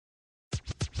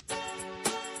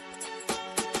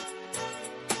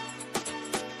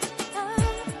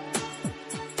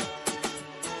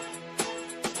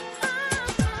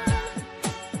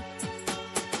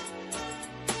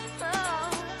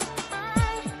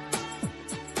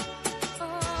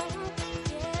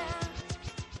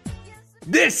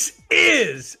This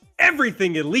is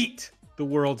Everything Elite, the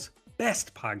world's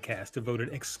best podcast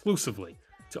devoted exclusively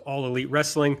to all elite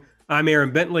wrestling. I'm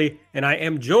Aaron Bentley, and I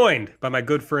am joined by my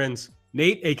good friends,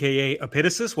 Nate, a.k.a.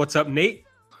 Epitasis. What's up, Nate?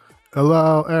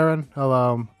 Hello, Aaron.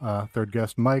 Hello, third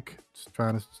guest, Mike. Just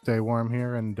trying to stay warm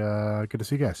here, and good to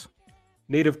see you guys.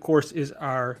 Nate, of course, is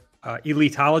our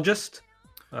elitologist.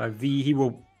 He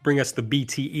will bring us the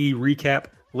BTE recap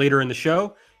later in the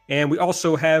show. And we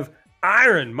also have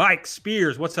Iron Mike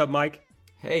Spears. What's up, Mike?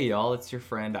 Hey, y'all. It's your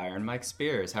friend, Iron Mike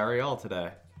Spears. How are y'all today?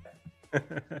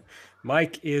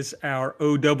 Mike is our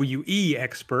OWE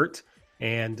expert,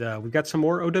 and we've got some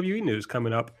more OWE news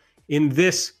coming up in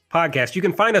this podcast. You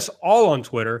can find us all on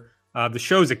Twitter, the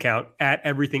show's account, at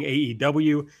Everything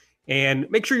AEW. And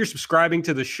make sure you're subscribing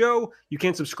to the show. You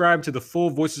can subscribe to the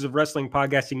full Voices of Wrestling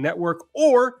podcasting network,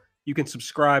 or you can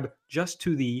subscribe just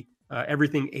to the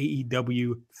Everything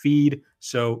AEW feed.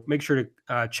 So make sure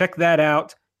to check that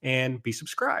out and be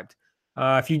subscribed.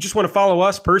 If you just want to follow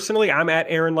us personally, I'm at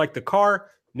Aaron Like the Car.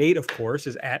 Nate, of course,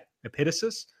 is at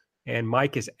Epitasis. And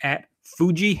Mike is at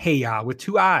Fuji Heya with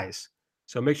 2 eyes.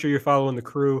 So make sure you're following the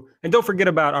crew. And don't forget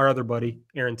about our other buddy,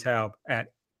 Aaron Taub,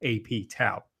 at AP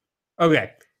Taub.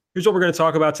 Okay, here's what we're going to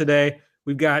talk about today.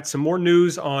 We've got some more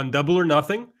news on Double or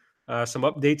Nothing, some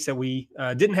updates that we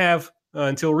didn't have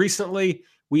until recently.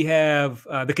 We have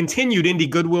the continued Indie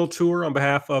Goodwill Tour on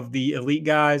behalf of the Elite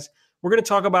guys. We're going to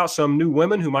talk about some new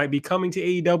women who might be coming to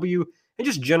AEW and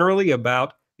just generally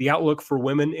about the outlook for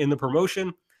women in the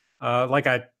promotion. Like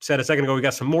I said a second ago, we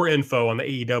got some more info on the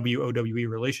AEW-OWE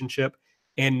relationship,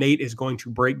 and Nate is going to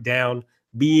break down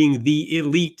being the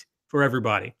elite for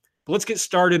everybody. But let's get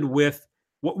started with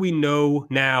what we know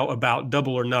now about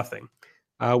Double or Nothing.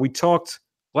 We talked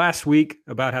last week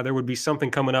about how there would be something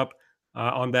coming up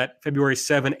on that February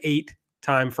 7-8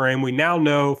 timeframe. We now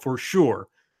know for sure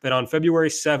that on February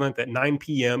 7th at 9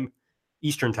 p.m.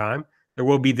 Eastern Time, there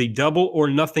will be the Double or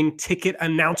Nothing ticket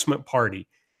announcement party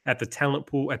at the talent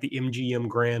pool at the MGM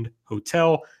Grand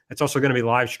Hotel. It's also going to be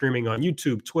live streaming on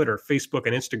YouTube, Twitter, Facebook,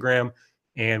 and Instagram.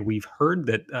 And we've heard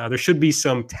that there should be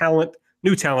some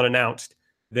new talent announced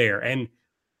there. And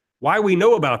why we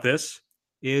know about this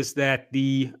is that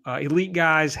the Elite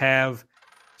guys have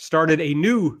started a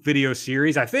new video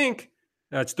series. I think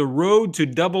it's The Road to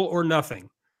Double or Nothing.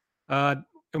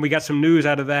 And we got some news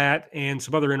out of that and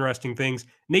some other interesting things.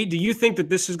 Nate, do you think that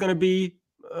this is going to be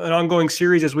an ongoing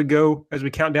series as we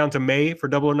count down to May for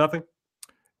Double or Nothing?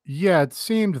 Yeah, it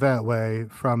seemed that way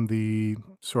from the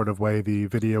sort of way the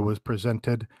video was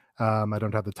presented. I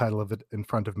don't have the title of it in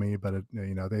front of me, but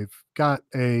they've got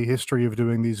a history of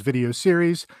doing these video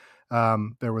series.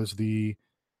 There was the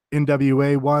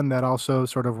NWA one that also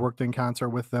sort of worked in concert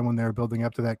with them when they were building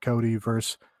up to that Cody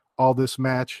versus Aldis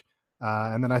match.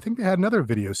 And then I think they had another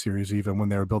video series even when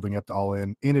they were building up to All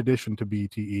In addition to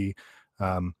BTE.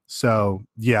 So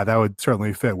yeah, that would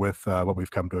certainly fit with what we've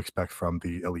come to expect from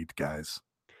the Elite guys.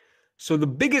 So the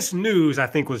biggest news, I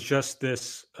think, was just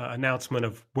this announcement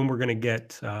of when we're going to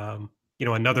get,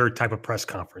 another type of press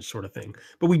conference sort of thing.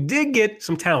 But we did get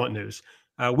some talent news.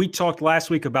 We talked last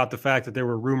week about the fact that there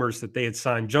were rumors that they had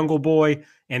signed Jungle Boy,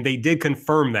 and they did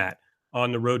confirm that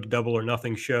on the Road to Double or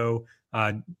Nothing show.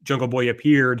 Jungle Boy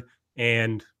appeared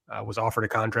and was offered a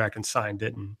contract and signed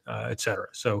it, and et cetera.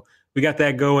 So we got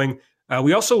that going.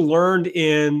 We also learned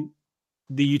in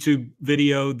the YouTube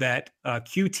video that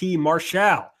QT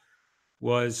Marshall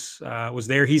was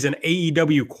there. He's an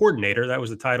AEW coordinator. That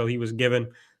was the title he was given,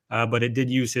 but it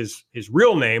did use his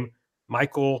real name,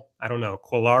 Michael, I don't know,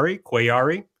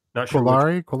 Quayari? Not sure.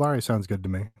 Quayari sounds good to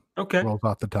me. Okay. Rolls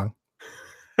off the tongue.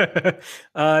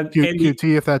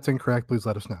 QT, if that's incorrect, please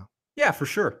let us know. Yeah, for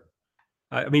sure.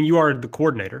 I mean, you are the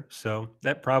coordinator, so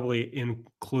that probably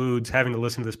includes having to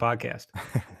listen to this podcast.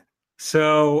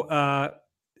 So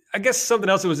I guess something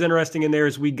else that was interesting in there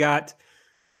is we got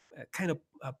kind of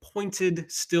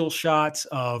pointed still shots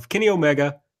of Kenny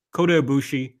Omega, Kota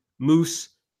Ibushi, Moose,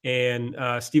 and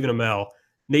Stephen Amell.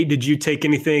 Nate, did you take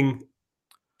anything?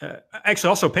 Actually,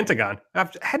 also Pentagon.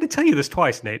 I've had to tell you this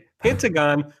twice, Nate.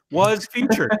 Pentagon was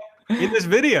featured in this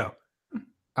video.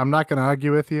 I'm not going to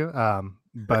argue with you,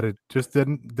 but it just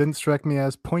didn't strike me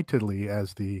as pointedly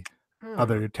as the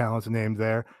other talents named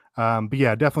there. But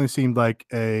yeah, it definitely seemed like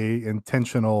a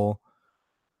intentional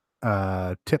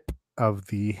tip of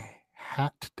the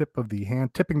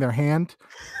hand, tipping their hand,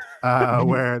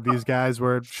 where these guys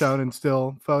were shown in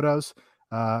still photos.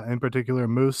 In particular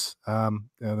Moose. And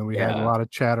then we had a lot of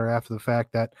chatter after the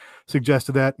fact that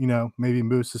suggested that, maybe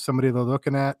Moose is somebody they're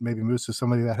looking at. Maybe Moose is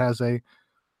somebody that has a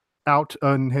out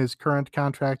on his current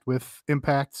contract with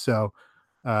Impact. So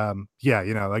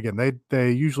Yeah, again,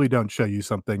 they usually don't show you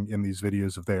something in these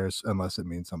videos of theirs unless it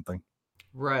means something.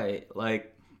 Right.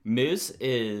 Like Moose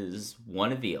is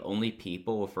one of the only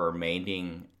people with a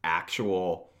remaining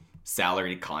actual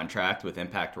salaried contract with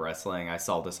Impact Wrestling. I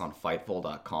saw this on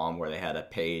Fightful.com where they had a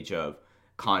page of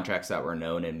contracts that were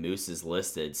known and Moose is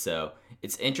listed. So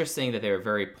it's interesting that they were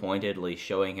very pointedly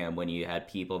showing him when you had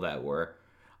people that were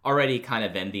already kind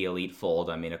of in the elite fold.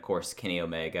 I mean, of course, Kenny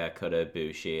Omega, Kota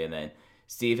Ibushi, and then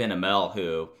Stephen Amell,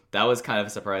 who that was kind of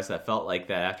a surprise. That felt like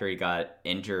that after he got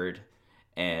injured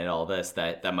and all this,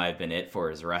 that might have been it for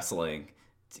his wrestling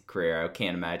career. I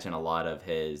can't imagine a lot of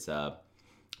his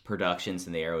productions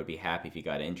in the era would be happy if he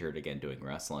got injured again doing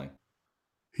wrestling.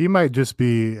 He might just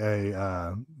be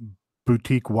a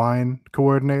boutique wine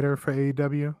coordinator for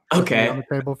AEW. Okay. On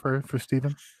the table for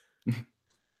Steven.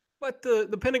 But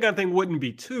the Pentagon thing wouldn't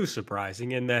be too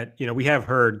surprising in that, we have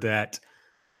heard that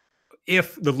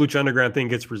if the Lucha Underground thing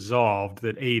gets resolved,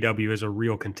 that AEW is a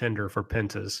real contender for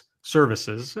Penta's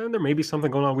services. And there may be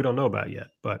something going on we don't know about yet.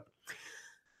 But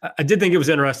I did think it was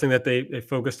interesting that they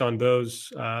focused on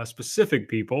those specific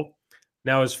people.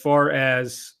 Now, as far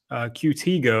as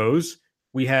QT goes,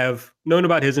 we have known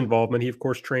about his involvement. He, of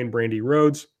course, trained Brandy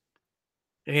Rhodes.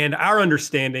 And our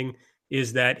understanding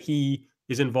is that he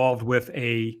is involved with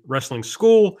a wrestling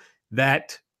school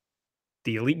that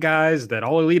the elite guys, that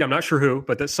All Elite, I'm not sure who,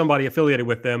 but that somebody affiliated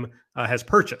with them has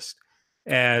purchased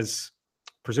as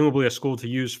presumably a school to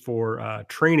use for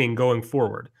training going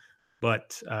forward.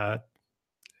 But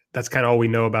that's kind of all we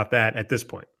know about that at this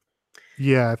point.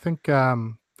 Yeah, I think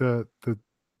the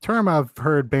term I've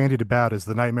heard bandied about is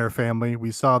the Nightmare Family.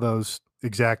 We saw those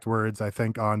exact words, I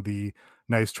think, on the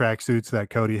nice tracksuits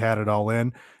that Cody had it all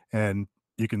in, and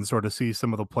you can sort of see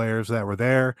some of the players that were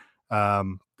there.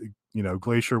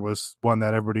 Glacier was one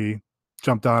that everybody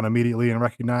jumped on immediately and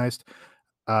recognized.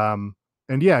 And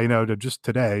yeah, just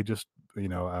today,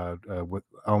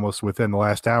 almost within the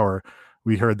last hour,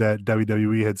 we heard that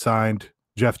WWE had signed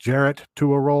Jeff Jarrett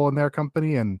to a role in their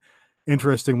company. And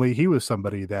interestingly, he was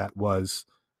somebody that was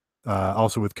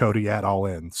also with Cody at All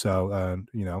In. So,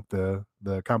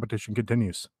 the competition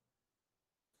continues.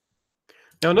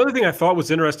 Now, another thing I thought was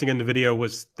interesting in the video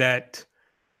was that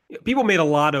people made a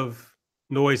lot of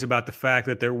noise about the fact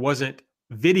that there wasn't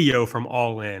video from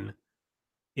All In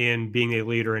being a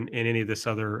leader in any of this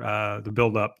other, the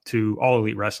build up to All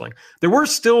Elite Wrestling. There were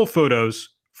still photos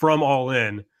from All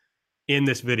In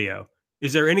this video.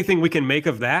 Is there anything we can make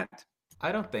of that?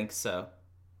 I don't think so.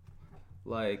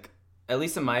 Like, at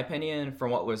least in my opinion,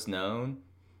 from what was known,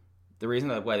 the reason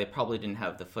why they probably didn't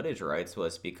have the footage rights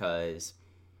was because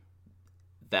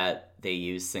that they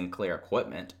used Sinclair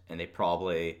equipment, and they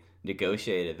probably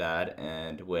negotiated that.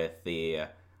 And with the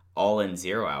All In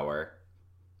 0 Hour,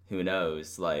 who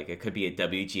knows? Like, it could be a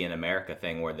WGN America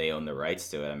thing where they own the rights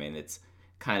to it. I mean, it's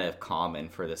kind of common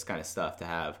for this kind of stuff to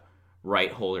have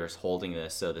right holders holding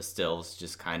this, so the stills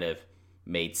just kind of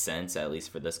made sense, at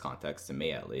least for this context, to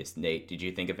me at least. Nate, did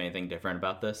you think of anything different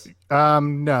about this?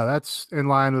 No, that's in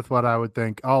line with what I would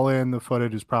think. All In, the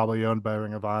footage is probably owned by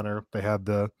Ring of Honor. They had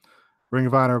the Ring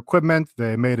of Honor equipment.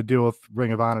 They made a deal with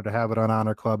Ring of Honor to have it on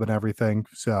Honor Club and everything.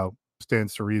 So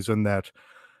stands to reason that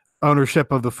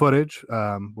ownership of the footage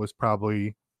was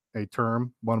probably a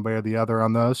term one way or the other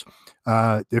on those.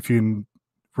 If you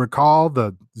recall,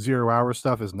 the 0 Hour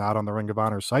stuff is not on the Ring of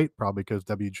Honor site, probably because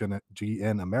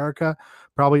WGN America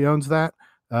probably owns that,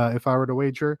 if I were to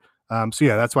wager. So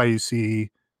yeah, that's why you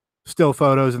see still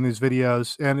photos in these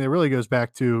videos. And it really goes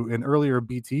back to in earlier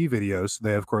BT videos.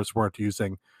 They, of course, weren't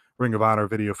using Ring of Honor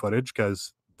video footage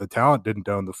because the talent didn't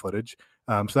own the footage.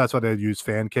 So that's why they'd use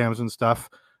fan cams and stuff.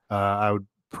 I would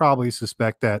probably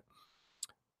suspect that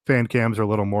fan cams are a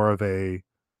little more of a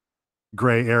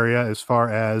gray area as far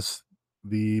as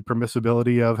the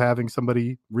permissibility of having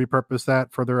somebody repurpose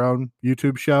that for their own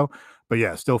YouTube show. But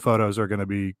yeah, still photos are going to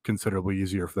be considerably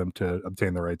easier for them to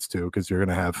obtain the rights to, because you're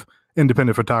going to have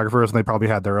independent photographers, and they probably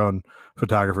had their own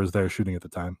photographers there shooting at the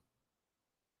time.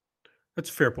 That's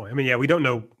a fair point. I mean, yeah, we don't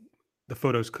know. The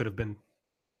photos could have been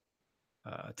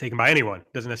taken by anyone.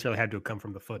 It doesn't necessarily have to have come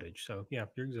from the footage. So yeah,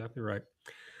 you're exactly right.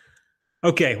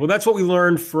 Okay, well, that's what we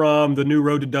learned from the new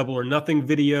Road to Double or Nothing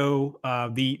video.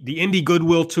 The Indie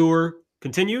Goodwill Tour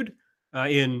continued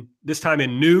in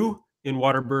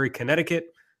Waterbury, Connecticut.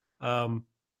 Don't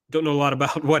know a lot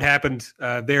about what happened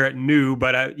there at New,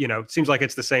 but it seems like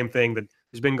it's the same thing that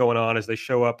has been going on as they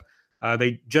show up.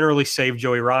 They generally save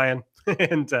Joey Ryan,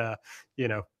 and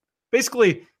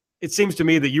basically, it seems to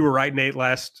me that you were right, Nate,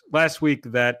 last week,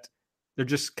 that they're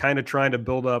just kind of trying to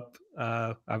build up.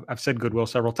 I've said goodwill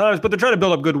several times, but they're trying to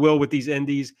build up goodwill with these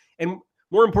indies, and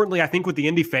more importantly, I think with the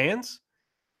indie fans.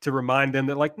 to remind them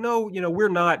that, like, no, we're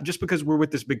not, just because we're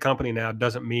with this big company now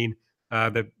doesn't mean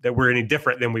that we're any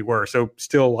different than we were. So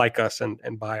still like us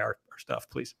and buy our stuff,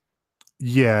 please.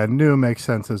 Yeah, New makes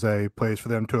sense as a place for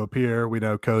them to appear. We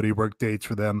know Cody worked dates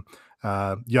for them.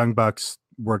 Young Bucks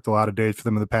worked a lot of dates for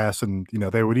them in the past, and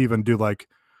they would even do like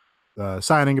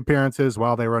signing appearances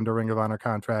while they were under Ring of Honor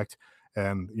contract.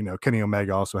 And Kenny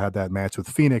Omega also had that match with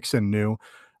Phoenix and New,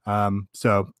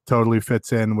 so totally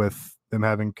fits in with them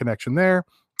having connection there.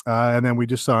 And then we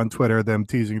just saw on Twitter them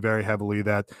teasing very heavily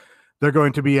that they're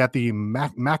going to be at the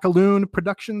Macaloon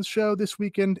Productions show this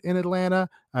weekend in Atlanta.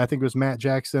 I think it was Matt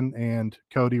Jackson and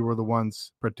Cody were the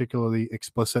ones particularly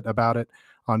explicit about it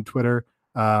on Twitter.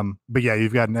 But yeah,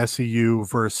 you've got an SCU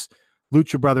versus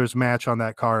Lucha Brothers match on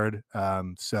that card.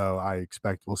 So I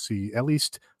expect we'll see at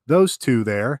least those two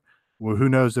there. Well, who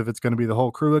knows if it's going to be the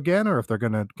whole crew again or if they're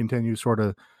going to continue sort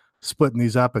of splitting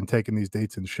these up and taking these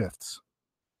dates in shifts.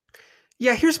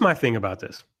 Yeah, here's my thing about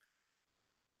this.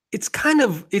 It's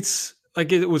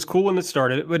like it was cool when it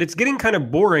started, but it's getting kind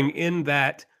of boring in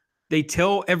that they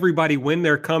tell everybody when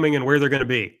they're coming and where they're going to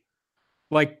be.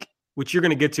 Like, which you're going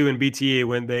to get to in BTE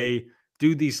when they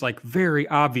do these like very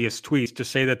obvious tweets to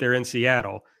say that they're in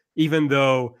Seattle, even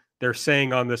though they're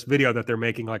saying on this video that they're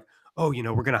making like, oh,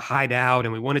 we're going to hide out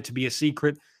and we want it to be a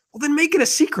secret. Well, then make it a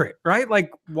secret, right?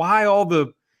 Like, why all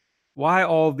the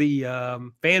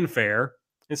fanfare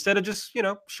instead of just,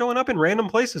 showing up in random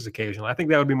places occasionally? I think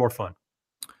that would be more fun.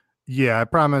 Yeah, I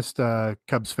promised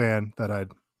Cubs fan that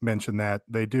I'd mention that.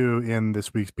 They do in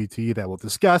this week's BTE that we'll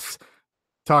discuss,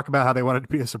 talk about how they want it to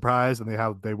be a surprise and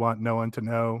how they want no one to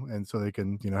know. And so they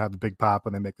can, have the big pop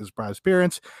when they make the surprise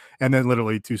appearance. And then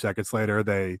literally 2 seconds later,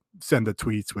 they send the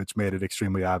tweets, which made it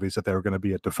extremely obvious that they were going to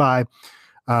be at Defy.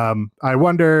 I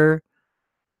wonder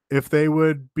if they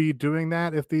would be doing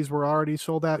that if these were already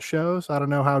sold out shows. I don't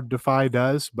know how Defy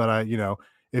does, but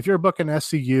if you're booking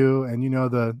SCU and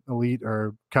the Elite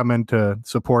are coming to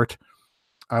support,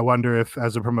 I wonder if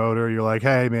as a promoter you're like,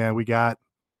 hey man, we got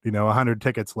 100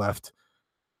 tickets left.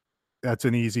 That's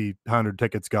an easy 100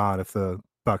 tickets gone if the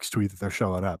Bucks tweet that they're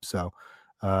showing up. So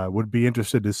would be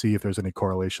interested to see if there's any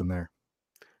correlation there.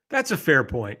 That's a fair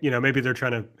point. Maybe they're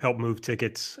trying to help move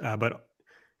tickets, but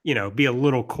be a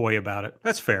little coy about it.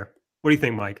 That's fair. What do you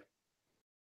think, Mike?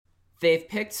 They've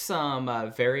picked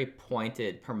some very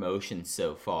pointed promotions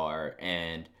so far,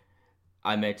 and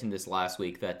I mentioned this last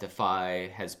week that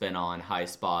Defy has been on high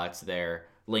spots. They're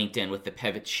linked in with the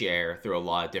pivot share through a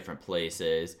lot of different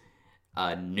places.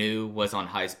 New was on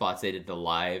high spots. They did the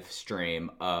live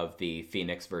stream of the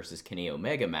Phoenix versus Kenny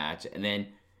Omega match. And then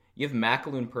you have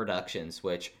Macaloon Productions,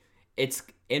 which it's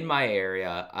in my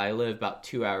area. I live about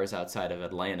 2 hours outside of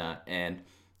Atlanta, and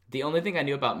the only thing I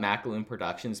knew about Macaloon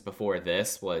Productions before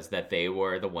this was that they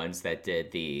were the ones that did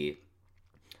the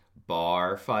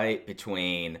bar fight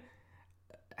between,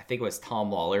 I think it was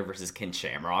Tom Lawler versus Ken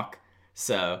Shamrock.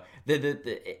 So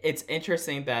it's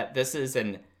interesting that this is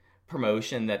an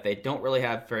promotion that they don't really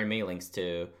have very many links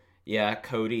to. Yeah,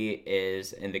 Cody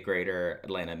is in the greater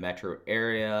Atlanta metro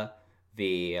area.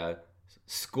 The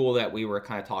school that we were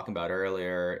kind of talking about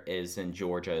earlier is in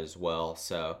Georgia as well.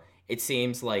 So it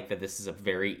seems like that this is a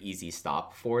very easy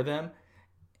stop for them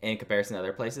in comparison to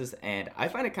other places. And I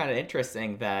find it kind of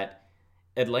interesting that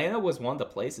Atlanta was one of the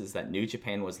places that New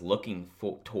Japan was looking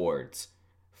towards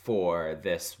for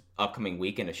this upcoming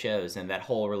weekend of shows. And that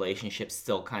whole relationship's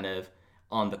still kind of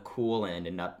on the cool end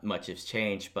and not much has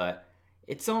changed. But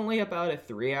it's only about a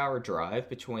 3-hour drive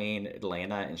between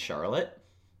Atlanta and Charlotte.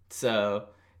 So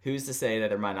who's to say that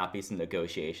there might not be some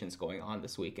negotiations going on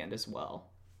this weekend as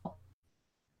well?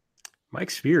 Mike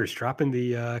Spears dropping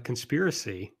the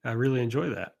conspiracy. I really enjoy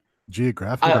that.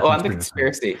 Geographic. I'm the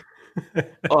conspiracy.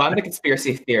 I'm the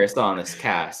conspiracy theorist on this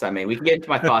cast. I mean, we can get into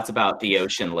my thoughts about the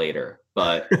ocean later,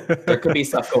 but there could be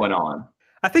stuff going on.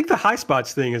 I think the high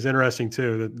spots thing is interesting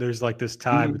too. That there's like this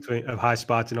tie between of high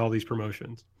spots and all these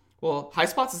promotions. Well, high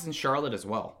spots is in Charlotte as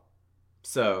well,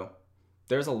 so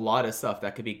there's a lot of stuff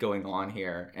that could be going on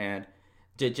here. And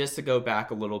just to go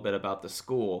back a little bit about the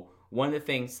school, one of the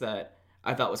things that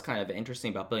I thought was kind of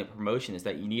interesting about building a promotion is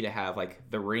that you need to have like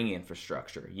the ring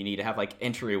infrastructure. You need to have like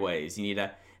entryways. You need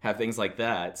to have things like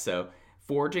that. So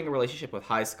forging a relationship with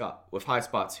High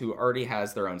Spots, who already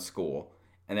has their own school,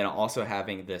 and then also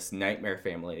having this Nightmare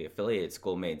Family affiliated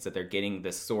schoolmates, that they're getting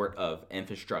this sort of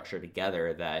infrastructure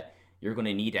together that you're going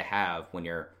to need to have when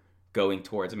you're going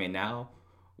towards. I mean, now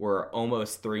we're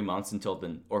almost 4 months until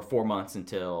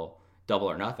Double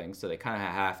or Nothing, so they kind of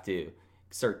have to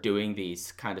start doing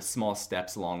these kind of small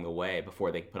steps along the way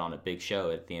before they put on a big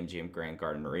show at the MGM Grand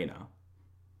Garden Arena.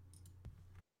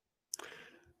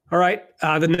 All right.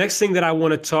 The next thing that I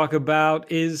want to talk about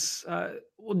is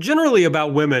well, generally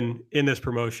about women in this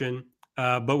promotion,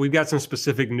 but we've got some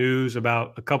specific news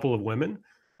about a couple of women.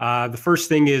 The first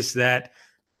thing is that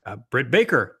Britt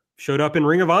Baker showed up in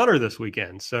Ring of Honor this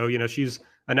weekend. So, she's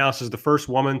announced as the first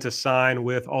woman to sign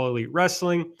with All Elite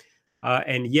Wrestling,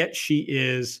 and yet she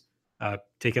is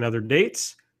taking other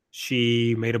dates.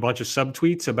 She made a bunch of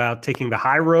subtweets about taking the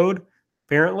high road,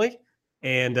 apparently,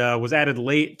 and was added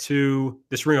late to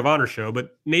this Ring of Honor show.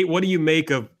 But Nate, what do you make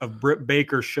of Britt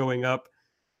Baker showing up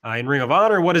in Ring of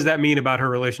Honor? What does that mean about her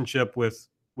relationship with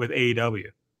AEW?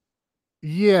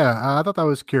 Yeah, I thought that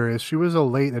was curious. She was a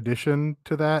late addition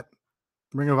to that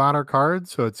Ring of Honor card,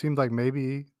 so it seemed like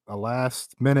maybe a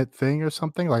last minute thing or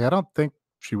something. Like I don't think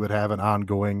she would have an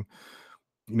ongoing,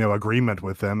 agreement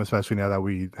with them, especially now that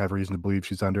we have reason to believe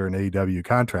she's under an AEW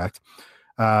contract.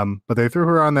 But they threw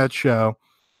her on that show.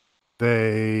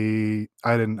 I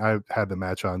had the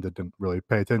match on, didn't really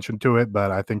pay attention to it,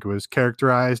 but I think it was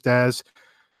characterized as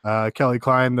Kelly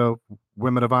Klein, the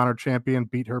Women of Honor champion,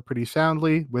 beat her pretty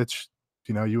soundly, which,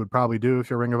 you would probably do if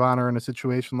you're Ring of Honor in a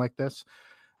situation like this.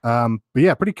 But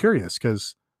yeah, pretty curious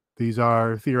because these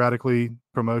are theoretically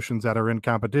promotions that are in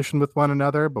competition with one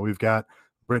another, but we've got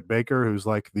Britt Baker, who's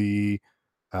like the,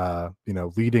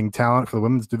 leading talent for the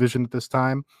women's division at this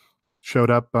time, showed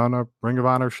up on a Ring of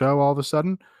Honor show all of a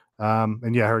sudden.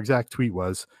 And yeah, her exact tweet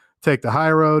was, take the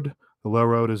high road. The low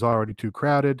road is already too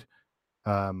crowded.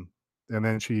 And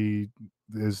then she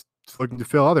is looking to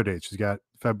fill other dates. She's got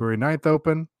February 9th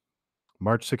open,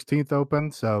 March 16th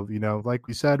open. So, like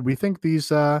we said, we think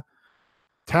these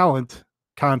talent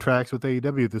contracts with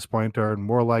AEW at this point are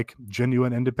more like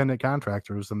genuine independent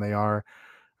contractors than they are,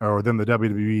 or than the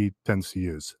WWE tends to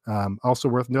use. Also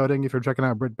worth noting, if you're checking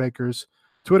out Britt Baker's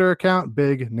Twitter account,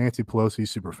 big Nancy Pelosi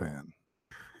superfan.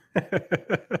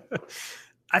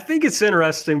 I think it's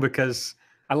interesting because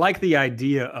I like the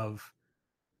idea of,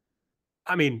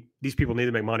 these people need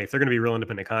to make money. If they're going to be real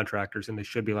independent contractors, and they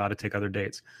should be allowed to take other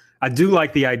dates. I do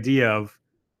like the idea of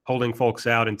holding folks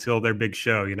out until their big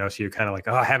show, so you're kind of like,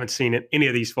 oh, I haven't seen any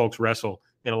of these folks wrestle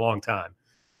in a long time.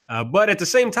 But at the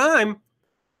same time,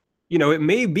 it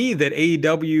may be that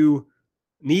AEW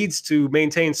needs to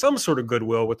maintain some sort of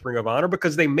goodwill with Ring of Honor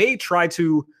because they may try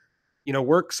to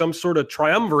work some sort of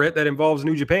triumvirate that involves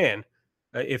New Japan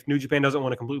if New Japan doesn't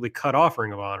want to completely cut off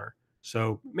Ring of Honor.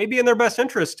 So maybe in their best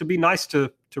interest to be nice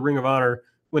to Ring of Honor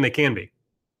when they can be.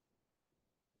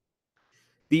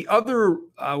 The other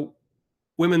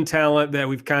women talent that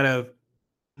we've kind of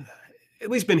at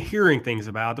least been hearing things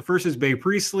about, the first is Bea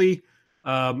Priestley,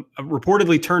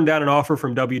 reportedly turned down an offer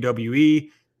from WWE.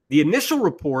 The initial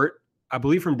report, I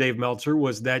believe from Dave Meltzer,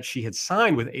 was that she had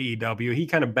signed with AEW. He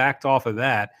kind of backed off of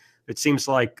that. It seems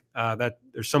like that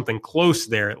there's something close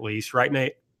there, at least, right,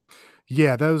 Nate?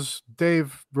 Yeah,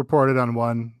 Dave reported on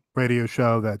one radio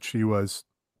show that she was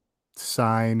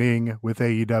signing with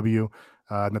AEW,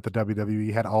 and that the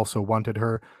WWE had also wanted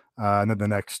her. And then the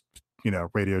next,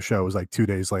 radio show was like 2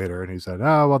 days later, and he said,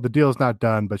 "Oh, well, the deal's not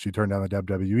done," but she turned down the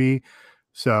WWE.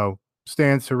 So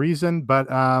stands to reason. But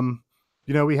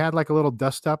we had like a little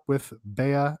dust up with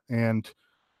Bea and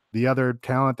the other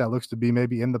talent that looks to be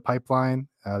maybe in the pipeline,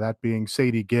 that being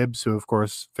Sadie Gibbs, who of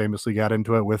course famously got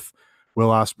into it with Will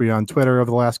Ospreay on Twitter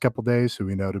over the last couple of days, who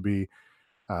we know to be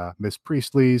Miss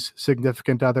Priestley's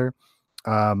significant other.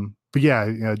 But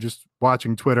yeah, just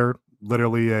watching Twitter,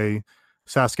 literally a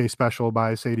Sasuke special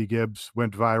by Sadie Gibbs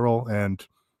went viral, and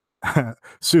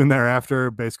soon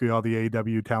thereafter, basically all the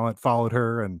AEW talent followed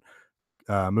her, and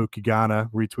Mookie Ghana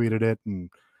retweeted it, and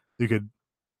you could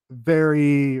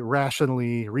very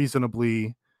rationally,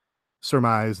 reasonably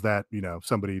surmise that,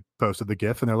 somebody posted the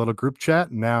GIF in their little group chat,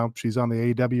 and now she's on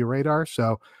the AEW radar.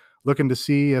 So looking to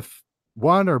see if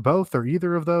one or both or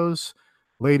either of those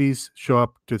ladies show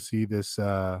up to see this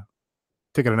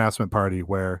ticket announcement party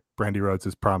where Brandy Rhodes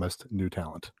has promised new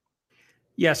talent.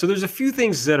 Yeah, so there's a few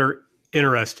things that are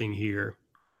interesting here.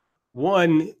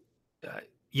 One,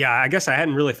 I guess I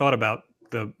hadn't really thought about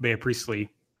the Bea Priestley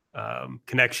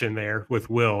connection there with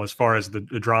Will as far as the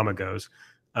drama goes.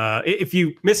 If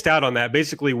you missed out on that,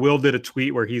 basically Will did a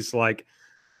tweet where he's like,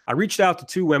 I reached out to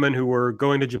two women who were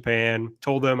going to Japan,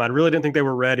 told them I really didn't think they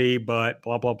were ready, but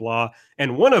blah, blah, blah.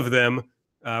 And one of them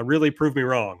really proved me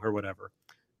wrong or whatever.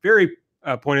 Very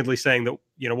pointedly saying that,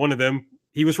 one of them,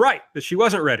 he was right, that she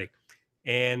wasn't ready.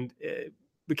 And it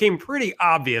became pretty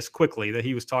obvious quickly that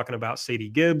he was talking about Sadie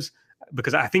Gibbs,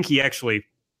 because I think he actually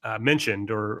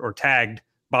mentioned or tagged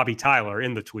Bobby Tyler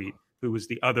in the tweet, who was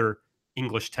the other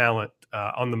English talent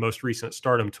on the most recent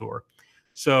Stardom tour.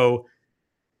 So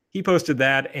he posted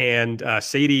that, and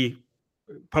Sadie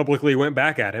publicly went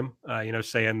back at him,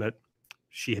 saying that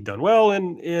she had done well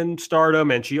in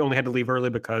Stardom, and she only had to leave early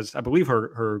because I believe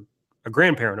a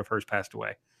grandparent of hers passed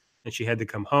away, and she had to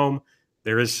come home.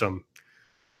 There is some.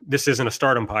 This isn't a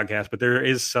Stardom podcast, but there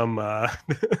is some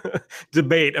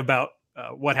debate about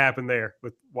what happened there,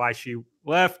 with why she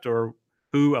left or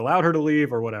who allowed her to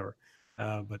leave or whatever.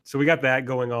 But so we got that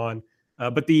going on.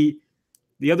 But the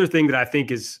other thing that I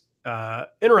think is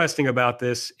interesting about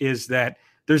this is that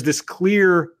there's this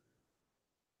clear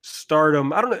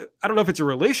Stardom. I don't know if it's a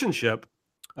relationship,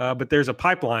 but there's a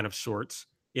pipeline of sorts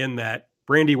in that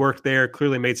Brandy worked there,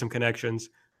 clearly made some connections.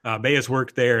 Bea's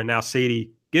worked there, and now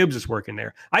Sadie Gibbs is working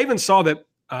there. I even saw that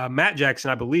Matt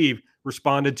Jackson, I believe,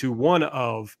 responded to one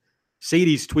of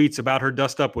Sadie's tweets about her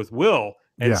dust up with Will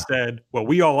and said, "Well,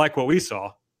 we all like what we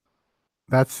saw."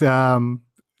 That's I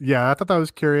thought that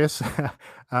was curious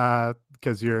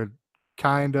because you're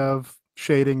kind of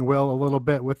shading Will a little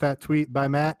bit with that tweet by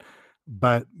Matt,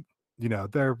 but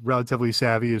they're relatively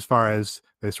savvy as far as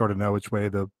they sort of know which way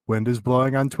the wind is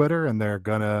blowing on Twitter, and they're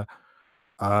gonna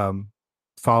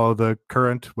follow the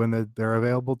current when they're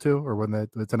available to, or when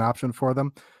it's an option for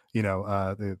them.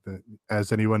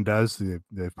 As anyone does,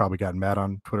 they've probably gotten mad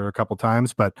on Twitter a couple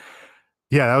times, but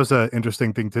yeah, that was an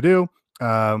interesting thing to do.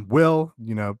 Will,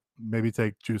 maybe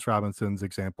take Juice Robinson's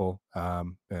example,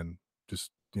 and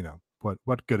just,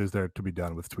 what good is there to be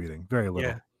done with tweeting? Very little.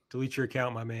 Yeah, delete your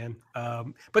account, my man.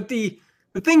 But the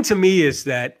thing to me is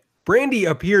that Brandy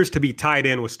appears to be tied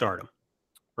in with Stardom,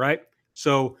 right?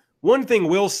 So one thing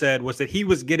Will said was that he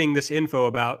was getting this info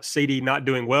about Sadie not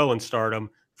doing well in Stardom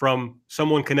from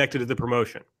someone connected to the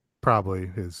promotion. Probably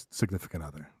his significant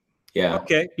other. Yeah.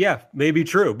 Okay. Yeah, maybe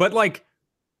true. But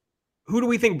who do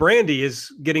we think Brandy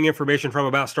is getting information from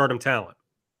about Stardom talent?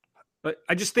 But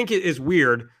I just think it is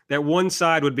weird that one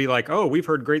side would be like, "Oh, we've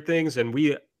heard great things, and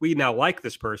we now like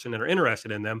this person and are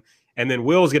interested in them," and then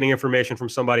Will's getting information from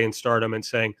somebody in Stardom and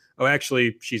saying, "Oh,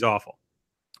 actually, she's awful."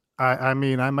 I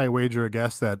mean, I might wager a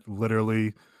guess that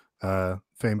literally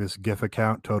famous GIF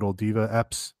account Total Diva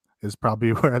Eps is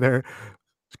probably where they're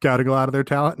scouting a lot of their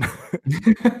talent.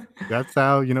 That's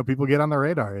how people get on the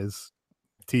radar, is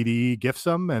TDE gifts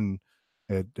them, and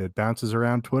it bounces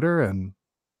around Twitter, and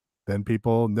then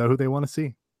people know who they want to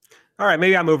see. All right,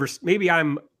 maybe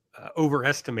I'm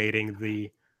overestimating the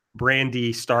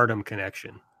Brandy Stardom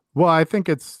connection. Well, I think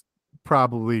it's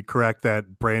probably correct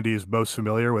that Brandy is most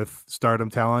familiar with Stardom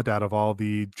talent out of all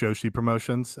the Joshi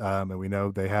promotions, and we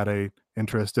know they had a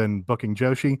interest in booking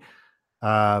Joshi.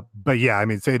 But yeah, I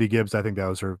mean, Sadie Gibbs, I think that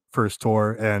was her first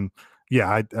tour, and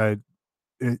yeah,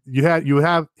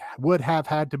 would have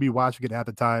had to be watching it at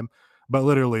the time, but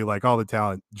literally, like, all the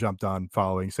talent jumped on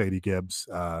following Sadie Gibbs,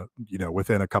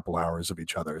 within a couple hours of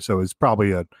each other. So it's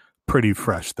probably a pretty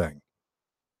fresh thing.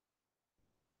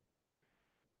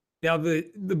 Now, the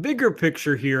bigger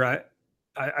picture here,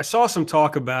 I saw some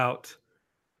talk about.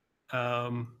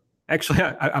 Actually,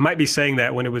 I might be saying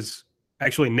that when it was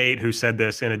actually Nate who said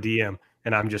this in a DM,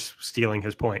 and I'm just stealing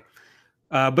his point.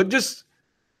 But just,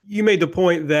 you made the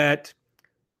point that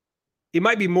it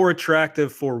might be more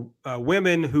attractive for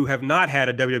women who have not had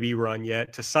a WWE run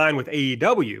yet to sign with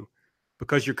AEW,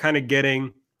 because you're kind of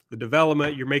getting the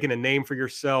development, you're making a name for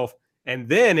yourself, and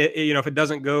then if it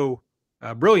doesn't go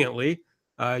brilliantly,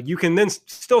 you can then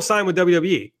still sign with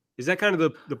WWE. Is that kind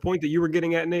of the point that you were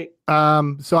getting at, Nate?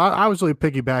 So I was really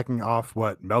piggybacking off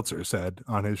what Meltzer said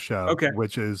on his show, okay,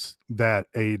 which is that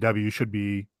AEW should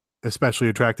be especially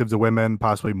attractive to women,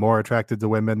 possibly more attractive to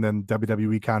women than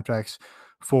WWE contracts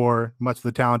for much of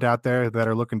the talent out there that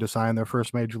are looking to sign their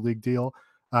first major league deal.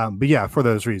 But yeah, for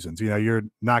those reasons, you're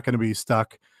not going to be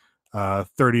stuck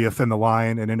 30th in the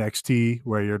line in NXT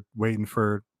where you're waiting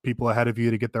for people ahead of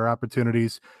you to get their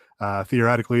opportunities.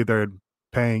 Theoretically, they're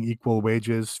paying equal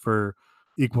wages for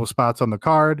equal spots on the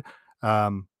card.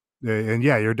 And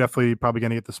yeah, you're definitely probably going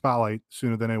to get the spotlight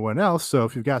sooner than anyone else. So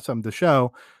if you've got something to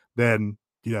show, then,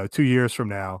 2 years from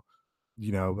now,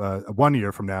 1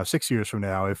 year from now, 6 years from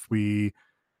now, if we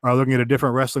are looking at a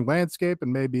different wrestling landscape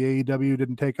and maybe AEW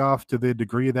didn't take off to the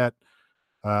degree that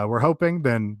we're hoping,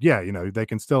 then yeah, they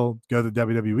can still go to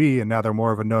WWE, and now they're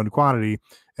more of a known quantity,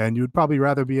 and you'd probably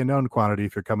rather be a known quantity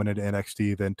if you're coming into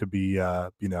NXT than to be,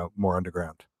 more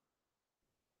underground.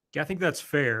 Yeah, I think that's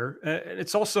fair.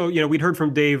 It's also, we'd heard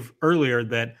from Dave earlier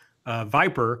that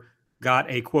Viper got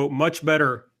a, quote, much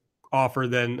better offer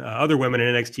than other women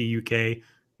in NXT UK,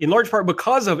 in large part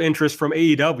because of interest from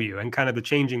AEW and kind of the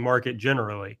changing market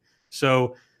generally.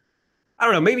 So I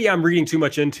don't know, maybe I'm reading too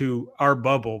much into our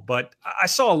bubble, but I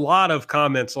saw a lot of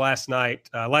comments last night.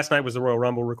 Last night was the Royal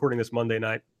Rumble, recording this Monday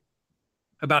night,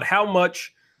 about how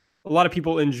much a lot of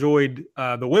people enjoyed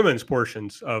the women's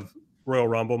portions of Royal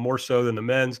Rumble more so than the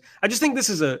men's. I just think this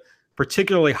is a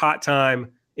particularly hot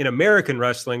time in American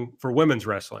wrestling for women's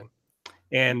wrestling.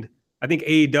 And I think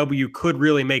AEW could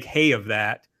really make hay of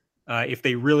that if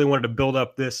they really wanted to build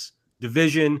up this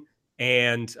division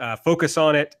and focus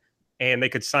on it. And they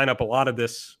could sign up a lot of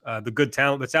this, the good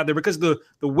talent that's out there, because the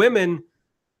women,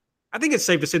 I think it's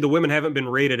safe to say the women haven't been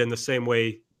rated in the same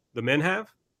way the men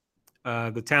have.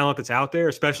 The talent that's out there,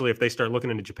 especially if they start looking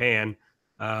into Japan.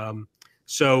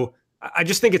 So I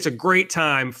just think it's a great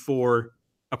time for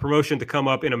a promotion to come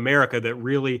up in America that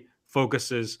really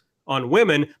focuses on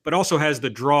women, but also has the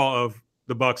draw of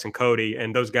the Bucks and Cody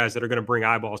and those guys that are going to bring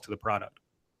eyeballs to the product.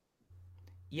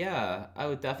 Yeah, I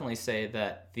would definitely say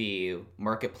that the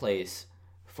marketplace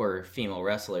for female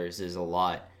wrestlers is a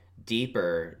lot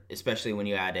deeper, especially when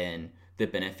you add in the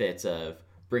benefits of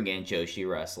bringing in Joshi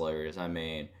wrestlers. I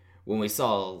mean, when we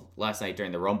saw last night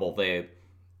during the Rumble,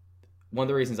 one of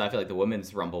the reasons I feel like the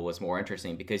women's Rumble was more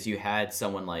interesting because you had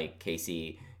someone like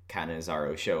Casey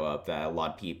Catanzaro show up that a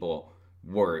lot of people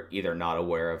were either not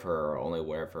aware of her or only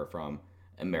aware of her from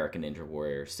American Ninja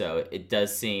Warrior. So it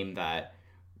does seem that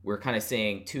we're kind of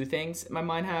seeing two things in my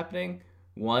mind happening.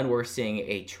 One, we're seeing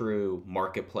a true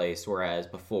marketplace, whereas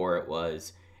before it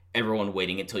was everyone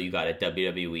waiting until you got a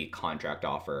WWE contract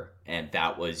offer, and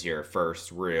that was your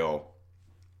first real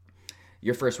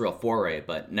foray.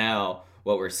 But now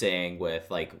what we're seeing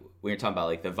with, like, when you're talking about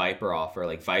like the Viper offer,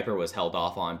 like Viper was held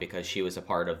off on because she was a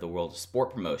part of the World of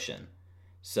Sport promotion.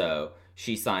 So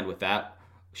she signed with that.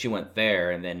 She went there,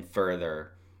 and then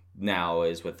further now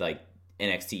is with like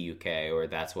NXT UK, or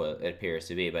that's what it appears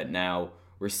to be. But now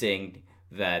we're seeing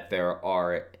that there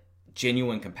are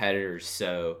genuine competitors.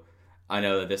 So I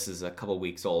know that this is a couple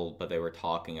weeks old, but they were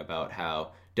talking about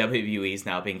how WWE is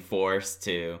now being forced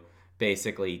to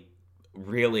basically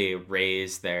really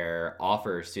raise their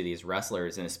offers to these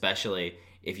wrestlers, and especially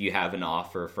if you have an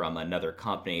offer from another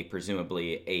company,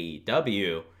 presumably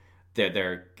AEW,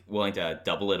 they're willing to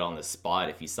double it on the spot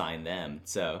if you sign them.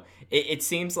 So it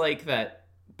seems like that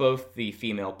both the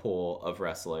female pool of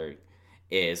wrestler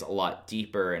is a lot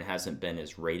deeper and hasn't been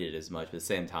as rated as much. But at the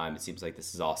same time, it seems like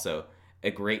this is also a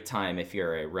great time if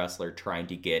you're a wrestler trying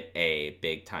to get a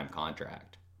big time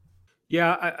contract.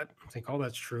 Yeah, I think all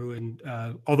that's true. And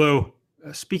although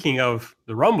speaking of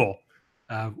the Rumble,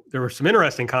 there were some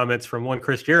interesting comments from one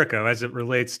Chris Jericho as it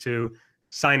relates to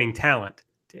signing talent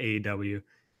to AEW.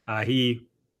 He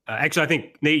actually, I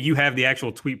think, Nate, you have the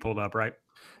actual tweet pulled up, right?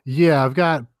 Yeah, I've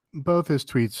got both his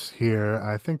tweets here.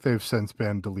 I think they've since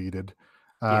been deleted.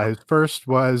 Yeah. His first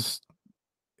was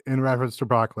in reference to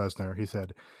Brock Lesnar. He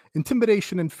said,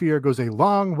 "Intimidation and fear goes a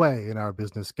long way in our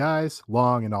business, guys."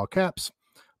 Long in all caps.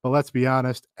 But let's be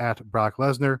honest, at Brock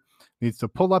Lesnar needs to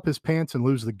pull up his pants and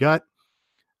lose the gut.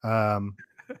 I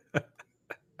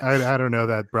don't know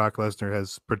that Brock Lesnar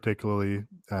has particularly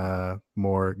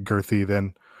more girthy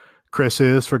than Chris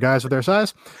is for guys of their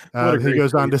size. He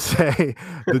goes on to say,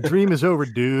 "The dream is over,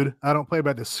 dude. I don't play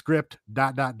by the script, ...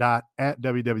 at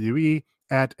WWE,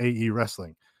 at AE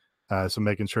Wrestling." So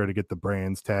making sure to get the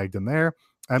brands tagged in there.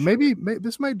 Maybe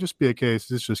this might just be a case.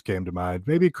 This just came to mind.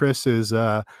 Maybe Chris is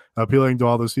appealing to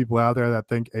all those people out there that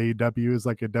think AEW is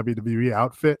like a WWE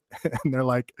outfit, and they're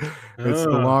like, it's the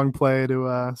long play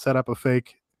to set up a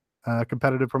fake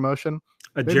competitive promotion.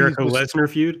 A Jericho Lesnar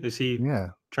feud? Is he? Yeah,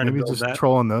 trying to build just that?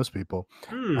 Trolling those people.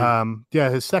 Yeah,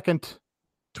 his second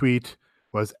tweet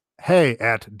was, "Hey,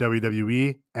 at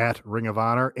WWE, at Ring of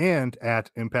Honor, and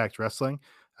at Impact Wrestling."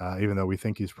 Even though we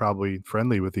think he's probably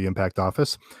friendly with the Impact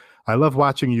office. "I love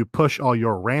watching you push all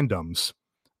your randoms,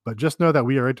 but just know that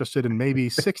we are interested in maybe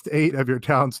 6 to 8 of your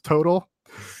talents total.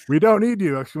 We don't need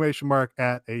you!" Exclamation mark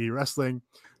at AE Wrestling.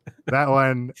 That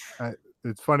one,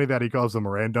 it's funny that he calls them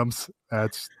randoms.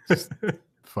 That's just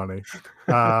funny.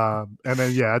 And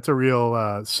then, yeah, it's a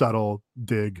real subtle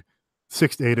dig.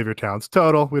 6 to 8 of your talents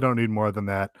total. We don't need more than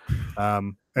that.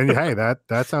 And hey,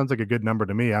 that sounds like a good number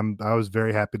to me. I was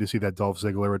very happy to see that Dolph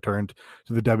Ziggler returned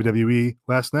to the WWE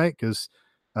last night, because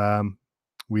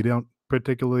we don't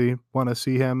particularly want to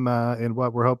see him in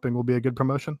what we're hoping will be a good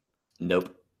promotion.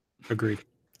 Nope. Agreed.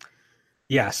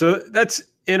 Yeah, so that's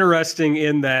interesting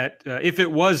in that if it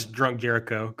was Drunk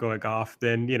Jericho going off,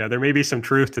 then there may be some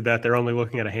truth to that. They're only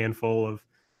looking at a handful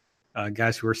of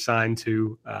guys who are signed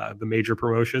to the major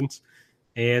promotions.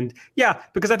 And yeah,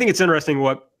 because I think it's interesting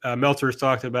what Meltzer has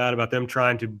talked about them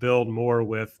trying to build more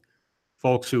with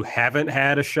folks who haven't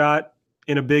had a shot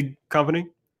in a big company.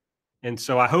 And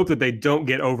so I hope that they don't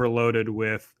get overloaded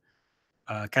with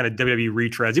kind of WWE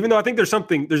retreads, even though I think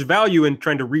there's value in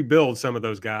trying to rebuild some of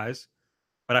those guys,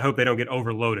 but I hope they don't get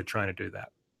overloaded trying to do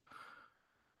that.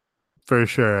 For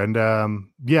sure. And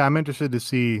yeah, I'm interested to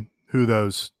see who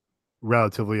those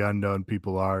relatively unknown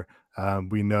people are.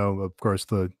 We know, of course,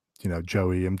 the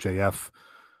Joey MJF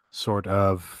sort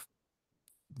of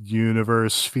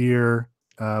universe sphere,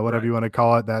 whatever Right. you want to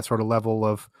call it, that sort of level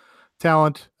of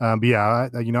talent. But yeah,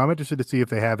 I'm interested to see if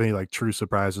they have any like true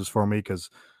surprises for me because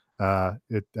I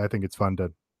think it's fun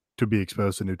to be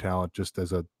exposed to new talent just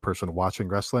as a person watching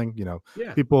wrestling.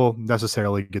 Yeah. People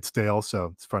necessarily get stale,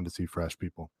 so it's fun to see fresh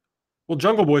people. Well,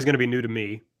 Jungle Boy is going to be new to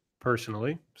me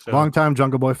personally. So Longtime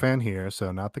Jungle Boy fan here,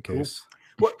 so not the cool. case.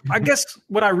 Well, I guess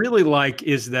what I really like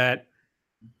is that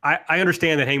I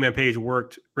understand that Hangman Page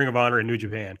worked Ring of Honor in New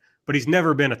Japan, but he's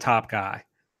never been a top guy.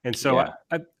 And so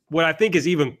Yeah. what I think is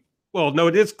even, well, no,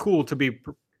 it is cool to be,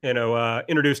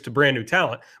 introduced to brand new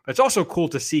talent, but it's also cool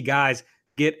to see guys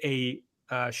get a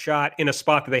shot in a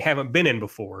spot that they haven't been in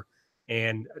before.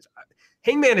 And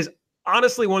Hangman is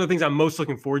honestly one of the things I'm most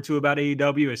looking forward to about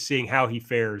AEW is seeing how he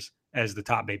fares as the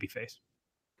top babyface.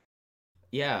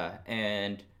 Yeah,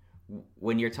 and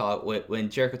when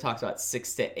Jericho talks about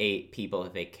 6 to 8 people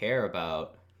that they care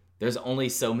about, there's only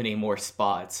so many more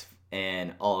spots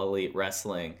in All Elite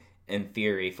Wrestling in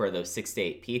theory for those 6 to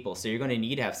 8 people. So you're going to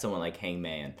need to have someone like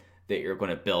Hangman that you're going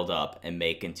to build up and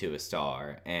make into a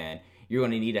star, and you're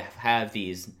going to need to have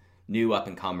these new up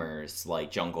and comers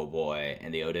like Jungle Boy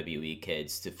and the OWE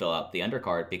kids to fill out the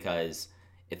undercard because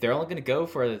if they're only going to go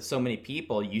for so many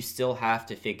people, you still have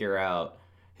to figure out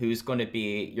who's going to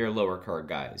be your lower card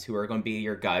guys, who are going to be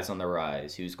your guys on the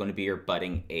rise, who's going to be your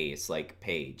budding ace like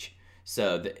Page.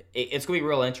 So it's going to be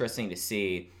real interesting to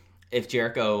see if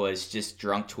Jericho was just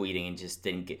drunk tweeting and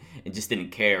just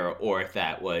didn't care, or if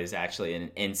that was actually an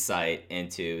insight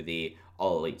into the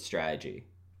All Elite strategy.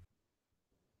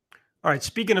 All right.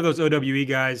 Speaking of those OWE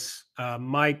guys,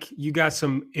 Mike, you got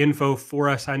some info for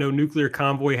us. I know Nuclear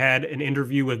Convoy had an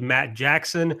interview with Matt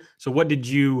Jackson. So, what did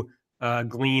you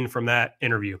glean from that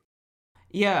interview?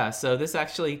 Yeah, so this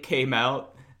actually came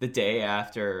out the day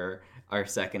after our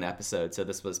second episode. So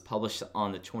this was published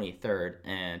on the 23rd.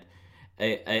 And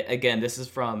again, this is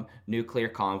from Nuclear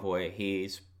Convoy.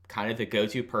 He's kind of the go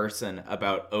to person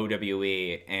about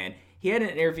OWE. And he had an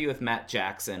interview with Matt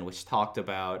Jackson, which talked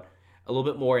about a little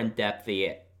bit more in depth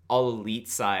the All Elite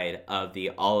side of the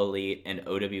All Elite and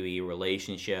OWE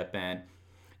relationship. And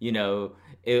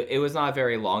it was not a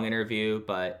very long interview,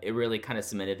 but it really kind of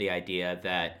cemented the idea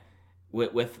that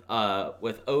with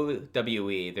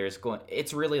OWE,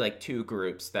 it's really like two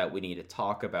groups that we need to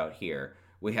talk about here.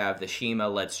 We have the Shima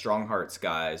led Strong Hearts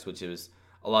guys, which is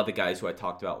a lot of the guys who I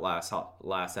talked about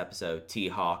last episode: T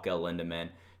Hawk, El Lindemann,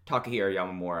 Takahiro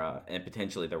Yamamura, and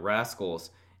potentially the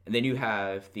Rascals. And then you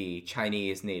have the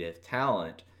Chinese native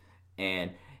talent, and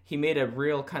he made a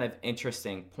real kind of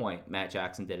interesting point, Matt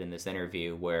Jackson did in this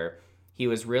interview, where he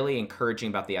was really encouraging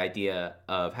about the idea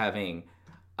of having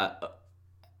these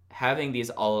having these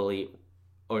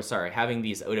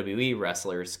OWE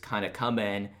wrestlers kind of come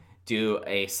in, do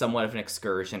a somewhat of an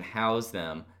excursion, house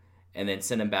them, and then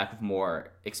send them back with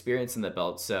more experience in the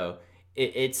belt. So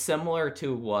it's similar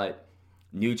to what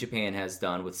New Japan has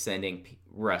done with sending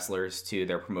wrestlers to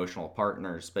their promotional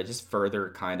partners, but just further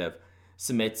kind of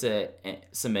cements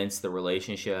the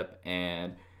relationship.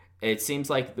 And it seems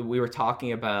like we were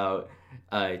talking about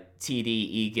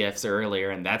TDE gifs earlier,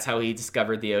 and that's how he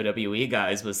discovered the OWE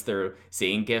guys, was through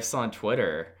seeing gifs on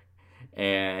Twitter.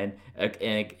 And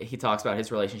he talks about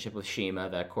his relationship with Shima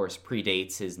that of course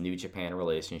predates his New Japan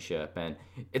relationship, and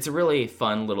it's a really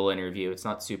fun little interview. It's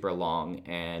not super long,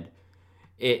 and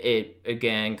it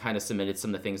again kind of cemented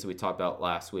some of the things that we talked about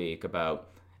last week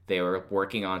about they were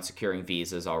working on securing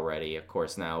visas already. Of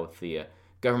course, now with the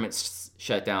government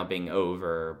shutdown being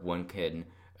over, one can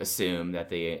assume that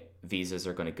the visas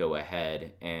are going to go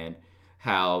ahead, and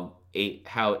how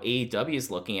AEW is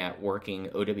looking at working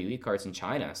OWE cards in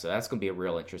China. So that's going to be a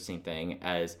real interesting thing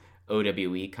as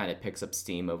OWE kind of picks up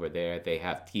steam over there. They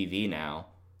have TV now,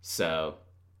 so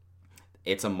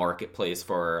it's a marketplace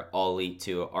for All Elite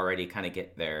to already kind of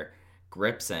get their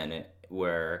grips in it,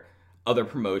 where other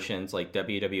promotions like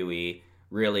WWE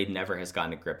really never has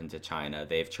gotten a grip into China.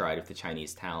 They've tried with the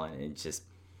Chinese talent, and it just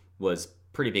was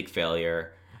pretty big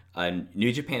failure.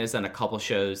 New Japan has done a couple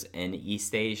shows in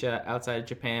East Asia outside of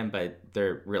Japan, but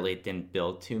they really didn't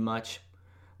build too much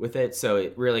with it. So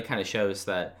it really kind of shows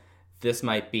that this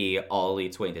might be All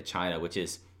Elite's way into China, which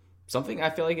is something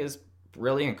I feel like is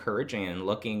really encouraging and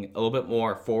looking a little bit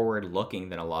more forward looking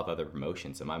than a lot of other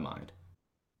promotions in my mind.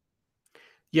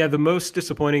 Yeah, the most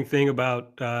disappointing thing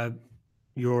about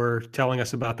your telling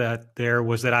us about that there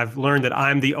was that I've learned that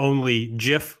I'm the only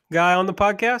GIF guy on the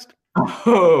podcast.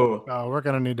 Oh, Oh, we're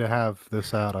gonna need to have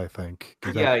this out, I think,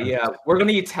 because yeah, yeah. We're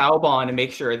gonna use Talbon to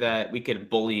make sure that we could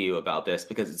bully you about this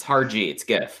because it's hard G, it's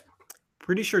GIF.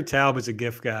 Pretty sure Talb is a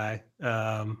GIF guy.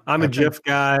 I'm a I think. GIF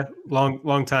guy,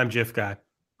 long time GIF guy.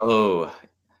 Oh,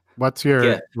 What's your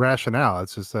GIF. rationale?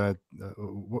 It's just that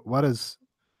what is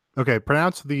okay?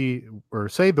 Pronounce the or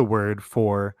say the word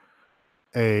for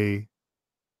a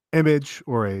image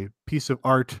or a piece of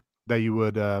art that you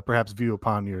would perhaps view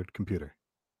upon your computer.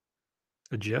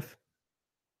 A GIF?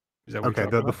 Is that what Okay,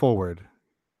 you're talking the about? full word.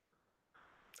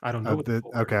 I don't know what the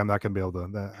full word Okay, is. I'm not gonna be able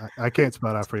to. I can't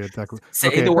spell it out for you. Say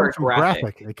Okay, the it word comes from graphic.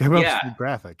 graphic. It comes Yeah. from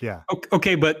graphic. Yeah,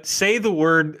 Okay, but say the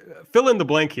word, fill in the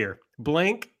blank here.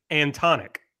 Blank and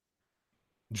tonic.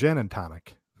 gin and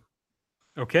tonic.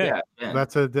 Okay. Yeah, man.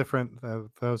 That's a different.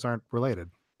 Those aren't related.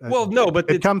 Well, no, but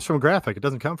It it's comes from graphic. It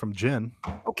doesn't come from gin.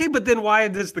 okay, but then why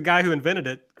does the guy who invented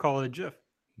it call it a GIF?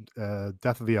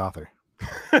 Death of the author.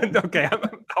 Okay,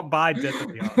 I'll buy Death of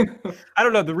the Author. I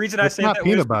don't know. The reason I It's say it not that way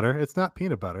is peanut butter. It's not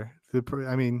peanut butter.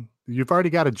 I mean, you've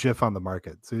already got a GIF on the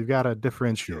market, so you've got to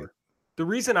differentiate. sure. The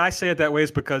reason I say it that way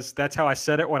is because that's how I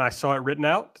said it when I saw it written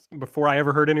out before I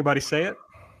ever heard anybody say it.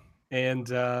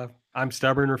 And I'm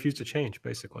stubborn and refuse to change,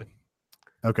 basically.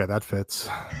 Okay, that fits.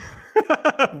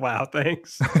 Wow,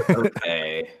 thanks.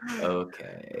 Okay.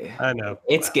 Okay. I know.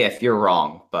 It's Wow. GIF. You're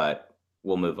wrong, but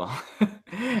we'll move on.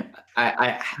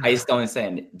 I just don't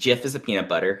understand. GIF is a peanut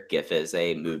butter. GIF is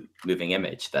a moving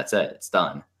image. That's it. It's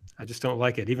done. I just don't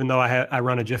like it, even though I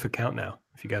run a GIF account now,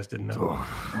 if you guys didn't know.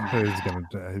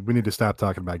 We need to stop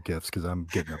talking about GIFs because I'm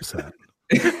getting upset.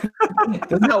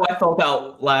 That's how I felt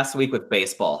out last week with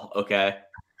baseball. Okay.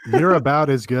 You're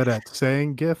about as good at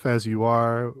saying GIF as you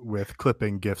are with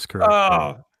clipping GIFs correctly.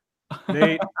 Oh,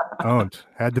 Nate. Owned.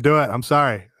 Had to do it. I'm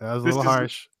sorry. That was a little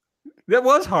harsh. That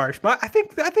was harsh, but I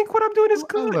think what I'm doing is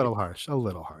good. A little harsh. A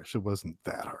little harsh. It wasn't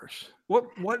that harsh.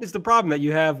 What is the problem that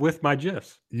you have with my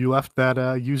GIFs? You left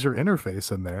that user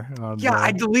interface in there. Yeah,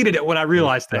 I deleted it when I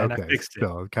realized that, and I fixed it.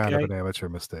 So kind of an amateur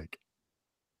mistake.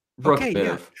 Okay,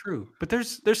 yeah, true. But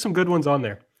there's some good ones on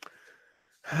there.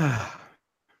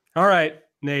 All right,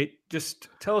 Nate, just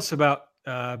tell us about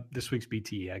this week's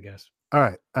BTE, I guess. All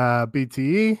right,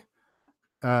 BTE.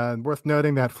 Worth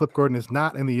noting that Flip Gordon is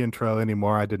not in the intro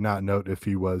anymore. I did not note if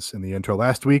he was in the intro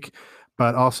last week,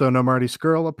 but also no Marty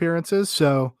Skrull appearances.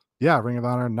 So yeah, Ring of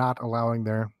Honor not allowing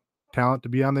their talent to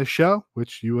be on this show,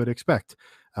 which you would expect.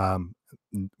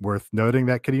 Worth noting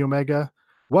that Kenny Omega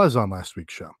was on last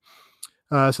week's show.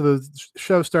 So the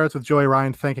show starts with Joey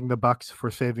Ryan thanking the Bucks for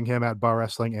saving him at Bar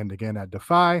Wrestling and again at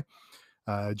Defy.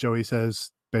 Joey says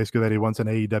basically that he wants an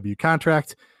AEW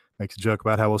contract. Makes a joke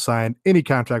about how we'll sign any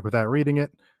contract without reading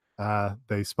it.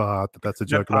 They spell out that that's a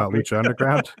joke about Lucha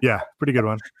Underground. Yeah, pretty good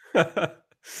one.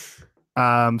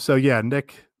 So yeah,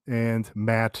 Nick and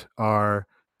Matt are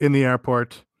in the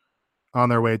airport on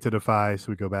their way to Defy.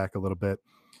 So we go back a little bit.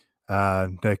 Matt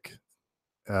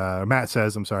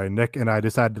says, I'm sorry, Nick and I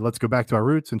decided let's go back to our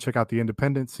roots and check out the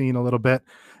independent scene a little bit.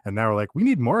 And now we're like, we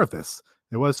need more of this.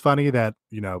 It was funny that,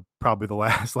 probably the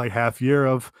last like half year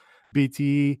of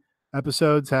BT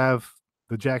episodes have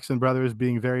the Jackson brothers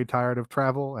being very tired of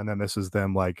travel. And then this is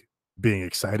them like being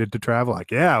excited to travel.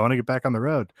 Like, yeah, I want to get back on the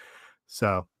road.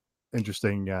 So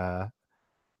interesting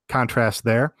contrast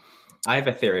there. I have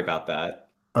a theory about that.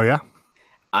 Oh, yeah?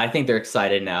 I think they're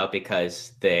excited now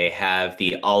because they have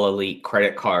the All Elite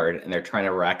credit card and they're trying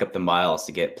to rack up the miles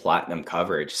to get platinum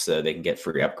coverage so they can get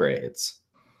free upgrades.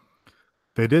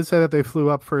 They did say that they flew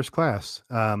up first class.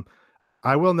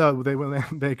 I will note when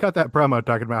they cut that promo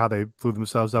talking about how they flew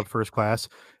themselves up first class,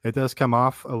 it does come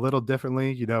off a little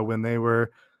differently. When they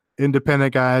were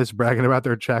independent guys bragging about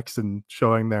their checks and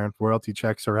showing their royalty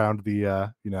checks around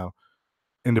the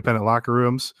independent locker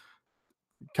rooms.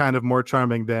 Kind of more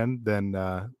charming then than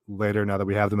later. Now that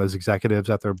we have them as executives,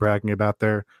 that they're bragging about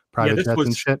their private jets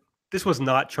and shit. This was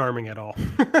not charming at all.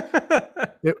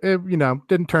 it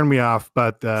didn't turn me off,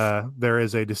 but there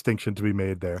is a distinction to be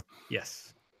made there.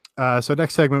 Yes. So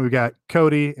next segment, we got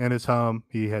Cody in his home.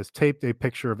 He has taped a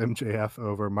picture of MJF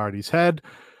over Marty's head.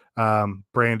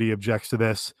 Brandy objects to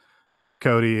this.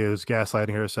 Cody is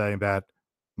gaslighting her, saying that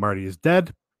Marty is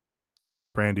dead.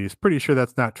 Brandy is pretty sure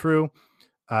that's not true.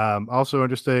 Also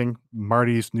interesting,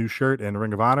 Marty's new shirt in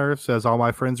Ring of Honor says all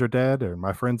my friends are dead, or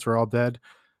my friends are all dead.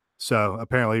 So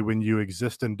apparently when you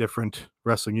exist in different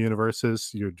wrestling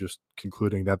universes, you're just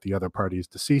concluding that the other party is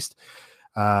deceased.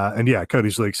 And yeah,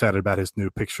 Cody's really excited about his new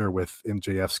picture with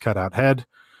MJF's cutout head.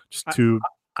 Just two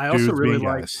I also really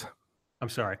like. guys. I'm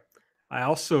sorry. I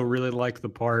also really like the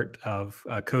part of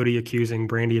Cody accusing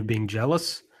Brandy of being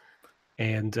jealous,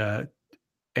 and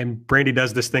and Brandy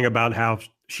does this thing about how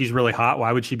she's really hot.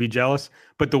 Why would she be jealous?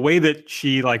 But the way that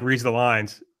she like reads the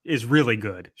lines is really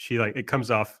good. She like it comes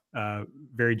off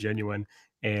very genuine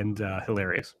and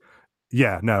hilarious.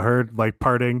 Yeah, no, her like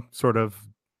parting sort of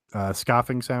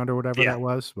scoffing sound or whatever that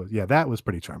was. Yeah, that was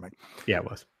pretty charming. Yeah, it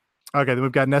was. Okay, then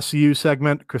we've got an SCU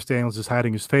segment. Chris Daniels is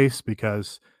hiding his face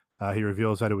because he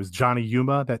reveals that it was Johnny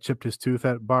Yuma that chipped his tooth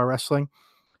at bar wrestling.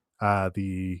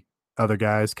 The other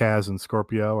guys, Kaz and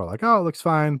Scorpio, are like, oh, it looks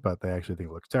fine, but they actually think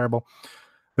it looks terrible.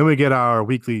 Then we get our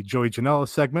weekly Joey Janela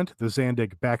segment, the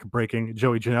Zandig back-breaking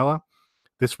Joey Janela.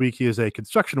 This week he is a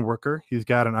construction worker. He's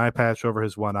got an eye patch over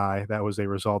his one eye. That was a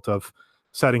result of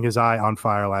setting his eye on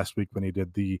fire last week when he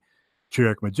did the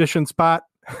Jurek Magician spot.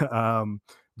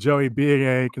 Joey, being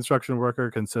a construction worker,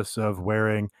 consists of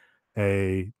wearing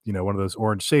one of those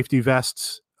orange safety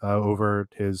vests over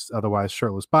his otherwise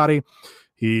shirtless body.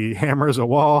 He hammers a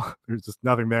wall. There's just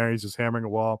nothing there. He's just hammering a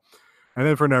wall. And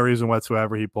then for no reason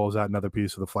whatsoever, he pulls out another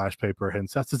piece of the flash paper and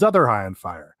sets his other eye on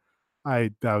fire.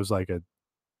 That was like a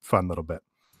fun little bit.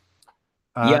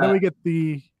 Then we get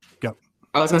the go.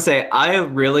 I was gonna say, I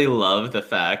really love the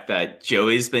fact that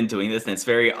Joey's been doing this, and it's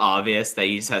very obvious that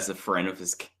he just has a friend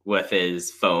with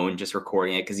his phone just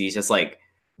recording it, because he's just like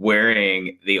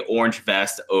wearing the orange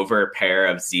vest over a pair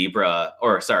of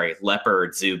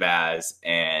leopard Zubaz,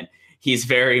 and he's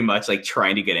very much like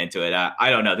trying to get into it. I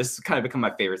don't know. This has kind of become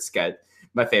my favorite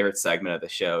my favorite segment of the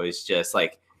show is just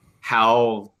like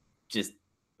how just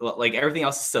like everything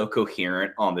else is so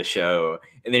coherent on the show,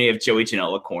 and then you have Joey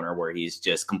Janela corner where he's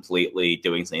just completely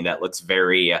doing something that looks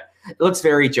very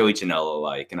Joey Janela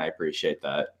like, and I appreciate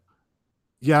that.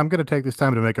 Yeah, I'm going to take this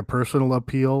time to make a personal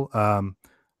appeal.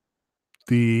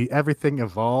 The Everything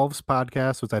Evolves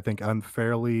podcast was, I think,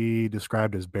 unfairly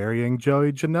described as burying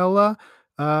Joey Janela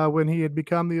when he had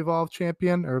become the Evolve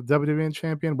champion or WWE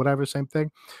champion, whatever, same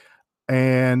thing.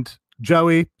 And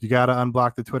Joey, you got to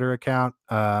unblock the Twitter account.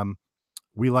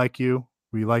 We like you.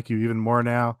 We like you even more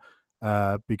now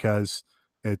because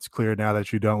it's clear now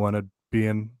that you don't want to be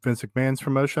in Vince McMahon's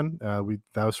promotion.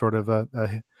 That was sort of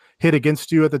a hit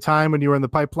against you at the time when you were in the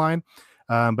pipeline.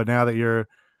 But now that you're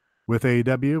with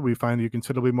AEW, we find you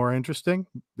considerably more interesting.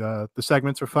 The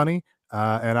segments are funny,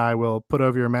 and I will put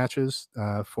over your matches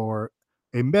for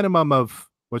a minimum of,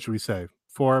 what should we say,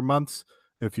 4 months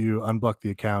if you unblock the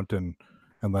account and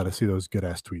let us see those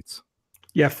good-ass tweets.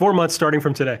 Yeah, 4 months starting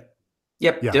from today.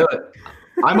 Yep, yeah. Do it.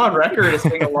 I'm on record as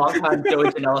being a long-time Joey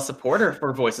Janela supporter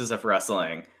for Voices of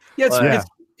Wrestling. Yeah,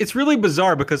 it's really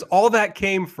bizarre because all that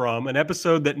came from an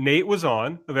episode that Nate was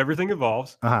on of Everything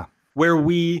Evolves, where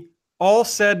we all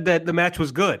said that the match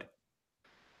was good.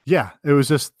 Yeah, it was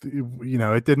just,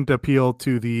 it didn't appeal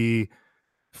to the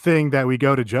thing that we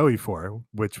go to Joey for,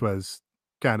 which was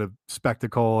kind of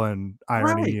spectacle and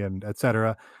irony and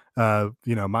etc.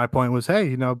 My point was,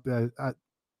 hey,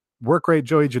 work rate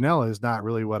Joey Janela is not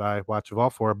really what I watch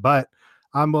Evolve for, but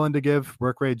I'm willing to give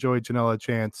work rate Joey Janela a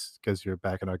chance because you're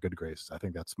back in our good graces. I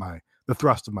think that's the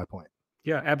thrust of my point.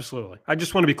 Yeah, absolutely. I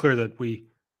just want to be clear that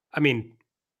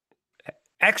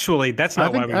actually, that's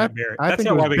not why we got buried. That's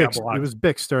not why we got blocked. It was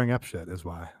Bick stirring up shit is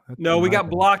why. No, we got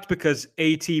blocked because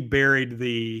AT buried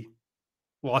the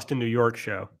Lost in New York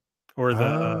show or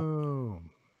the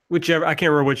whichever, I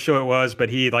can't remember which show it was, but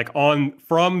he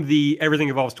from the Everything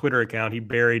Evolves Twitter account, he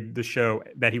buried the show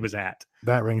that he was at.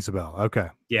 That rings a bell. Okay.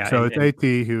 Yeah. So it's AT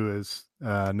who is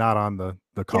not on the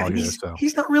call here. So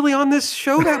he's not really on this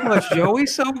show that much, Joey.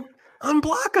 So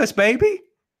unblock us, baby.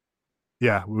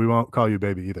 Yeah, we won't call you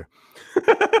baby either.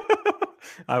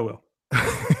 I will.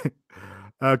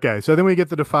 Okay, so then we get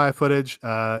the Defy footage.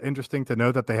 Interesting to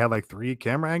know that they had like 3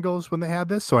 camera angles when they had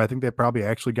this. So I think they probably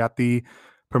actually got the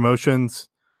promotions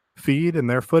feed in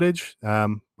their footage.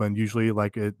 When usually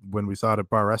when we saw it at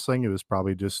Bar Wrestling, it was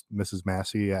probably just Mrs.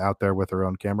 Massey out there with her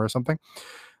own camera or something.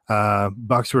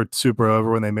 Bucks were super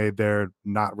over when they made their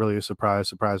not really a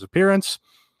surprise appearance.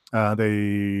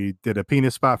 They did a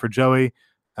penis spot for Joey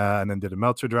and then did a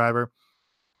Meltzer driver.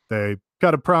 They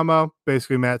cut a promo.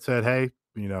 Basically, Matt said, hey,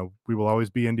 we will always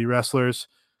be indie wrestlers.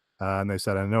 And they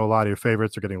said, I know a lot of your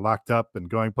favorites are getting locked up and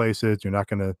going places. You're not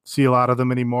going to see a lot of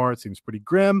them anymore. It seems pretty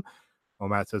grim. Well,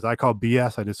 Matt says, I call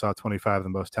BS. I just saw 25 of the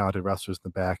most talented wrestlers in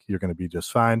the back. You're going to be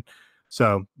just fine.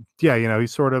 So, yeah,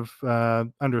 he's sort of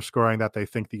underscoring that they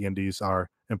think the indies are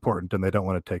important and they don't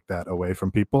want to take that away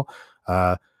from people.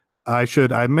 I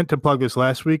meant to plug this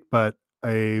last week, but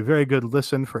a very good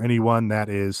listen for anyone that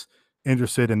is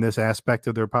interested in this aspect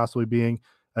of there possibly being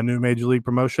a new major league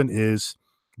promotion is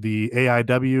the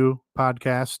AIW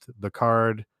podcast. The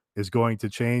card is going to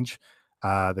change.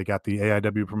 They got the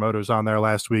AIW promoters on there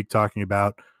last week talking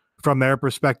about, from their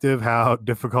perspective, how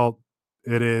difficult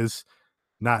it is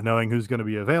not knowing who's going to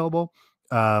be available.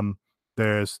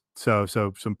 There's so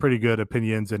some pretty good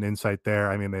opinions and insight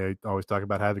there. I mean, they always talk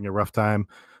about having a rough time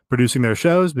producing their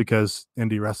shows because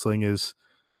indie wrestling is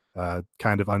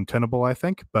kind of untenable, I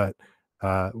think, but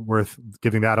worth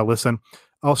giving that a listen.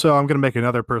 Also, I'm going to make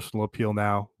another personal appeal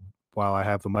now while I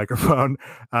have the microphone.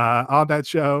 On that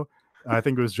show, I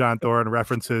think it was John Thorne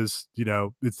references,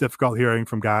 it's difficult hearing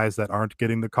from guys that aren't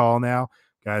getting the call now,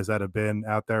 guys that have been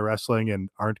out there wrestling and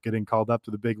aren't getting called up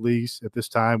to the big leagues at this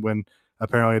time when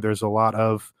apparently there's a lot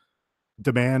of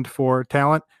demand for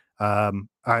talent.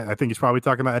 I think he's probably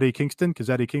talking about Eddie Kingston because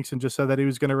Eddie Kingston just said that he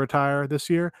was going to retire this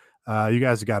year. You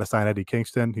guys have got to sign Eddie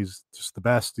Kingston. He's just the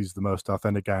best. He's the most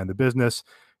authentic guy in the business.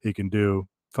 He can do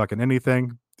fucking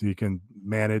anything. He can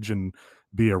manage and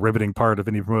be a riveting part of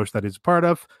any promotion that he's a part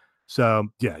of. So,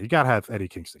 yeah, you got to have Eddie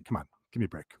Kingston. Come on, give me a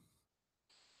break.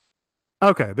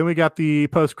 Okay, then we got the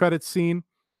post-credits scene.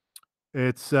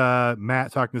 It's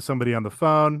Matt talking to somebody on the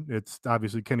phone. It's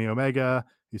obviously Kenny Omega.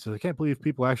 He says, I can't believe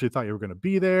people actually thought you were going to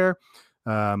be there.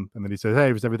 And then he says, hey,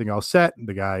 is everything all set? And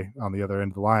the guy on the other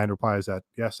end of the line replies that,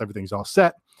 yes, everything's all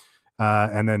set.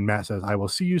 And then Matt says, I will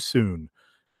see you soon.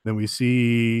 Then we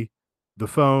see the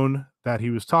phone that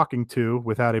he was talking to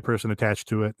without a person attached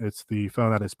to it. It's the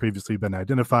phone that has previously been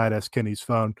identified as Kenny's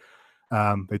phone.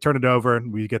 They turn it over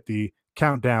and we get the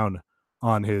countdown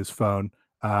on his phone.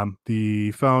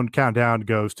 The phone countdown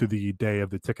goes to the day of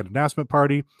the ticket announcement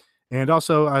party. And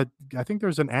also, I think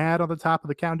there's an ad on the top of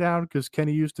the countdown because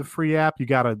Kenny used a free app. You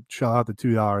got to shell out the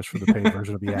 $2 for the paid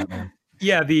version of the app, man.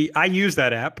 Yeah, I use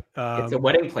that app. It's a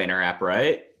wedding planner app,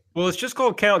 right? Well, it's just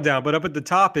called Countdown, but up at the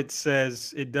top it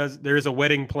says there is a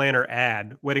wedding planner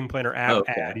app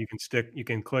ad you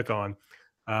can click on.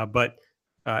 But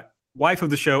wife of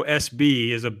the show,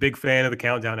 SB, is a big fan of the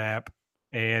Countdown app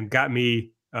and got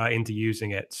me into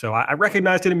using it. So I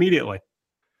recognized it immediately.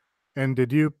 And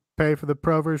did you pay for the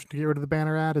pro version to get rid of the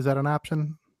banner ad? Is that an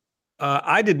option?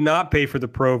 I did not pay for the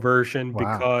pro version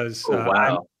because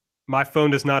my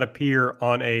phone does not appear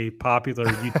on a popular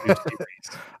YouTube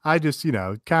series. I just,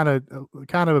 kind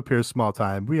of appears small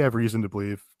time. We have reason to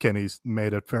believe Kenny's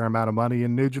made a fair amount of money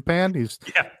in New Japan. He's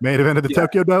made event at the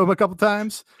Tokyo Dome a couple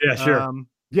times. Yeah, sure.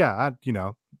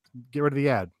 Get rid of the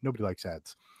ad. Nobody likes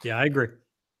ads. Yeah, I agree.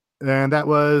 And that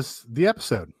was the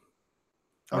episode.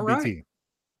 All right. BT.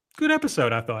 Good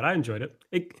episode, I thought. I enjoyed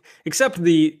it. Except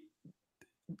we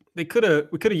could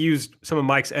have used some of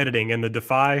Mike's editing in the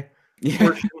Defy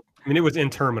portion. I mean, it was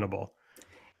interminable.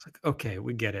 It's like, okay,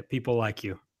 we get it. People like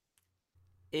you.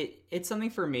 It's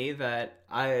something for me that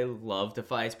I love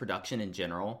Defy's production in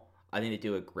general. I think they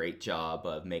do a great job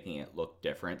of making it look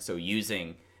different. So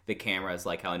using the cameras,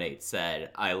 like how Nate said,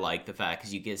 I like the fact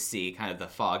because you can see kind of the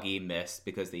foggy mist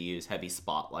because they use heavy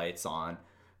spotlights on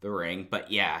the ring. But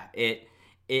yeah,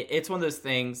 it's one of those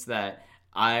things that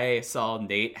I saw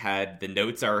Nate had the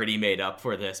notes already made up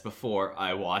for this before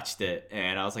I watched it.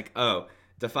 And I was like, oh,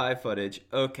 Defy footage,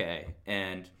 okay.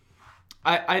 And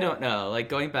I don't know, like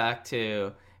going back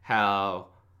to how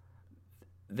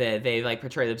they like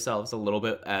portray themselves a little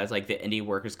bit as like the indie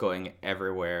workers going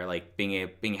everywhere, like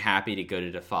being happy to go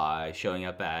to Defy, showing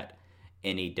up at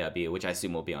NEW, which I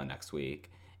assume will be on next week,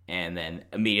 and then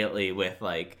immediately with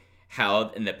like how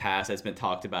in the past has been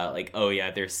talked about, like, oh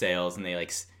yeah, their sales and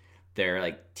their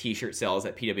like t-shirt sales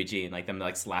at PWG and like them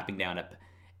like slapping down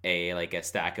a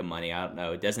stack of money. I don't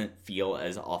know. It doesn't feel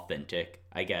as authentic,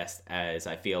 I guess, as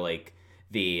I feel like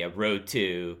the Road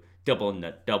to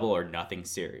Double or Nothing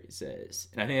series is.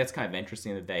 And I think that's kind of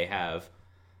interesting that they have,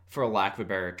 for lack of a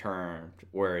better term,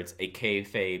 where it's a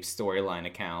kayfabe storyline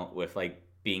account with like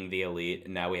being the elite,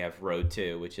 and now we have Road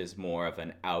to, which is more of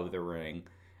an out of the ring,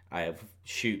 I have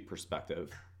shoot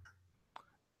perspective.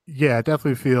 Yeah, it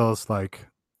definitely feels like,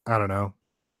 I don't know,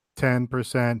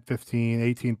 10%,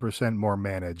 15, 18% more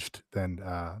managed than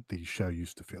the show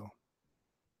used to feel.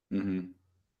 Mm-hmm.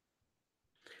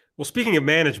 Well, speaking of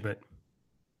management,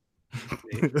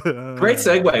 great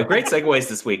segue. Great segues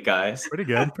this week, guys. Pretty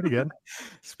good.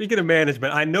 Speaking of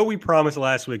management, I know we promised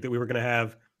last week that we were going to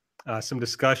have some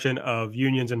discussion of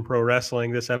unions in pro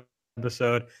wrestling this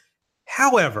episode.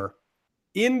 However,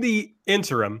 in the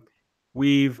interim,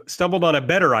 we've stumbled on a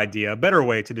better idea, a better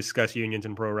way to discuss unions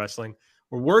in pro wrestling.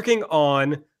 We're working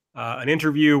on an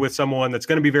interview with someone that's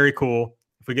going to be very cool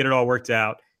if we get it all worked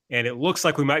out. And it looks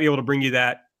like we might be able to bring you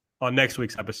that on next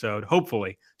week's episode,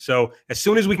 hopefully. So as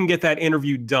soon as we can get that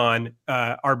interview done,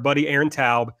 our buddy Aaron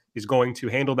Taub is going to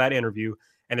handle that interview.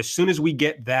 And as soon as we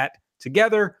get that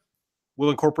together, we'll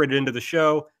incorporate it into the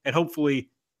show. And hopefully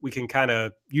we can kind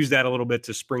of use that a little bit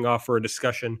to spring off for a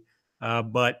discussion.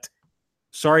 But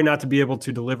sorry not to be able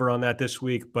to deliver on that this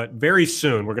week, but very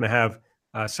soon we're going to have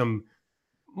some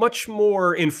much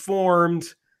more informed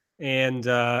and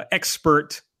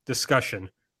expert discussion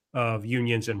of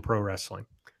unions in pro wrestling.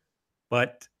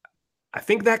 But I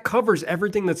think that covers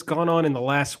everything that's gone on in the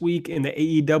last week in the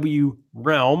AEW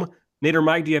realm. Nate or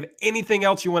Mike, do you have anything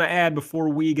else you want to add before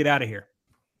we get out of here?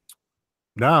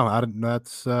 No,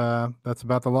 that's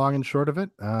about the long and short of it.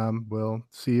 We'll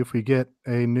see if we get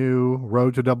a new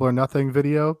Road to Double or Nothing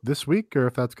video this week, or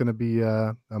if that's going to be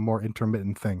a more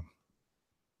intermittent thing.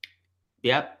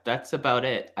 Yep, that's about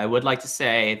it. I would like to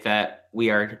say that we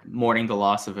are mourning the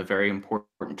loss of a very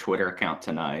important Twitter account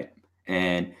tonight,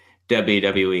 and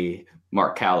WWE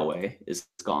Mark Calloway is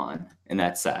gone, and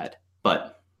that's sad.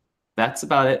 But that's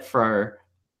about it for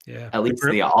at least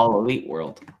the All Elite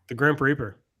world. The Grim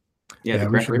Reaper. Yeah,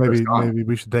 maybe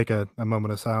we should take a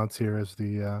moment of silence here as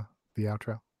the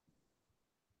outro.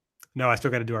 No, I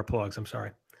still got to do our plugs. I'm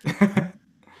sorry.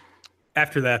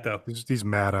 After that, though, he's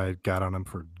mad I got on him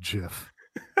for GIF.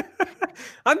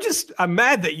 I'm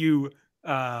mad that you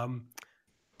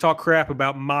talk crap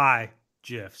about my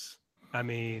GIFs. I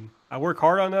mean, I work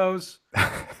hard on those.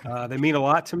 They mean a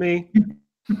lot to me.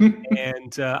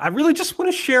 And I really just want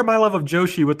to share my love of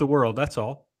Joshi with the world. That's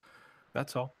all.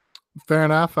 Fair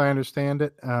enough. I understand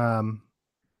it.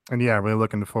 And yeah, really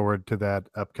looking forward to that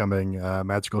upcoming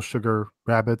Magical Sugar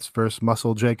Rabbits versus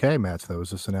Muscle JK match that was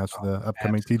just announced for the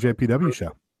upcoming TJPW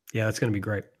show. Yeah, that's going to be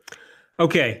great.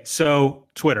 Okay, so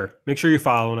Twitter. Make sure you're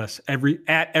following us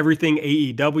at Everything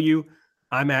AEW.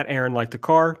 I'm at Aaron Like the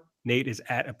Car. Nate is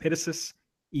at Epitasis,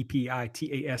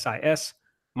 EPITASIS.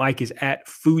 Mike is at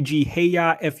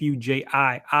Fujiheya,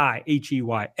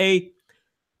 FUJIIHEYA.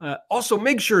 Also,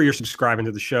 make sure you're subscribing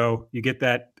to the show. You get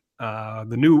that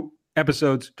the new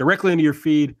episodes directly into your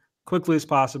feed quickly as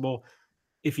possible.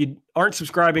 If you aren't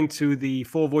subscribing to the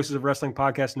full Voices of Wrestling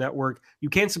podcast network, you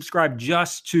can subscribe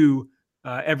just to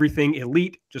Everything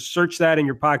Elite. Just search that in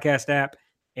your podcast app,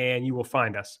 and you will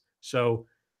find us. So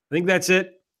I think that's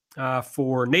it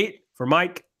for Nate, for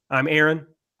Mike. I'm Aaron.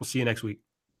 We'll see you next week.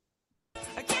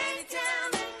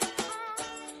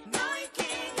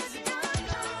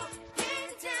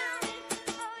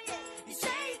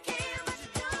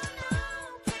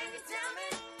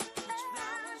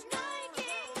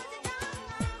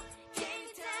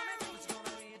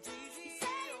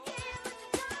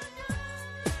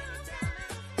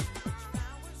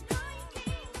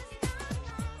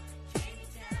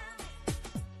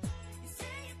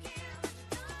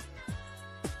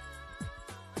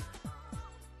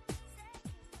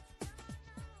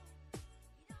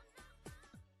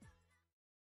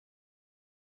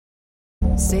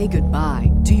 Say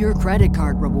goodbye to your credit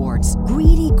card rewards.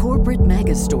 Greedy corporate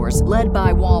mega stores, led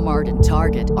by Walmart and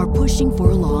Target, are pushing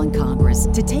for a law in Congress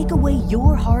to take away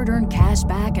your hard-earned cash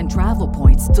back and travel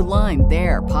points to line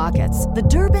their pockets. The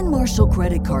Durbin-Marshall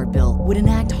credit card bill would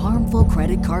enact harmful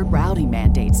credit card routing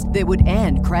mandates that would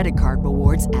end credit card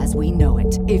rewards as we know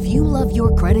it. If you love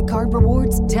your credit card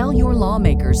rewards, tell your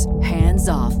lawmakers, hands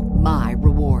off my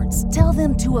rewards. Tell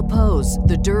them to oppose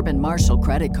the Durbin-Marshall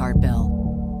credit card bill.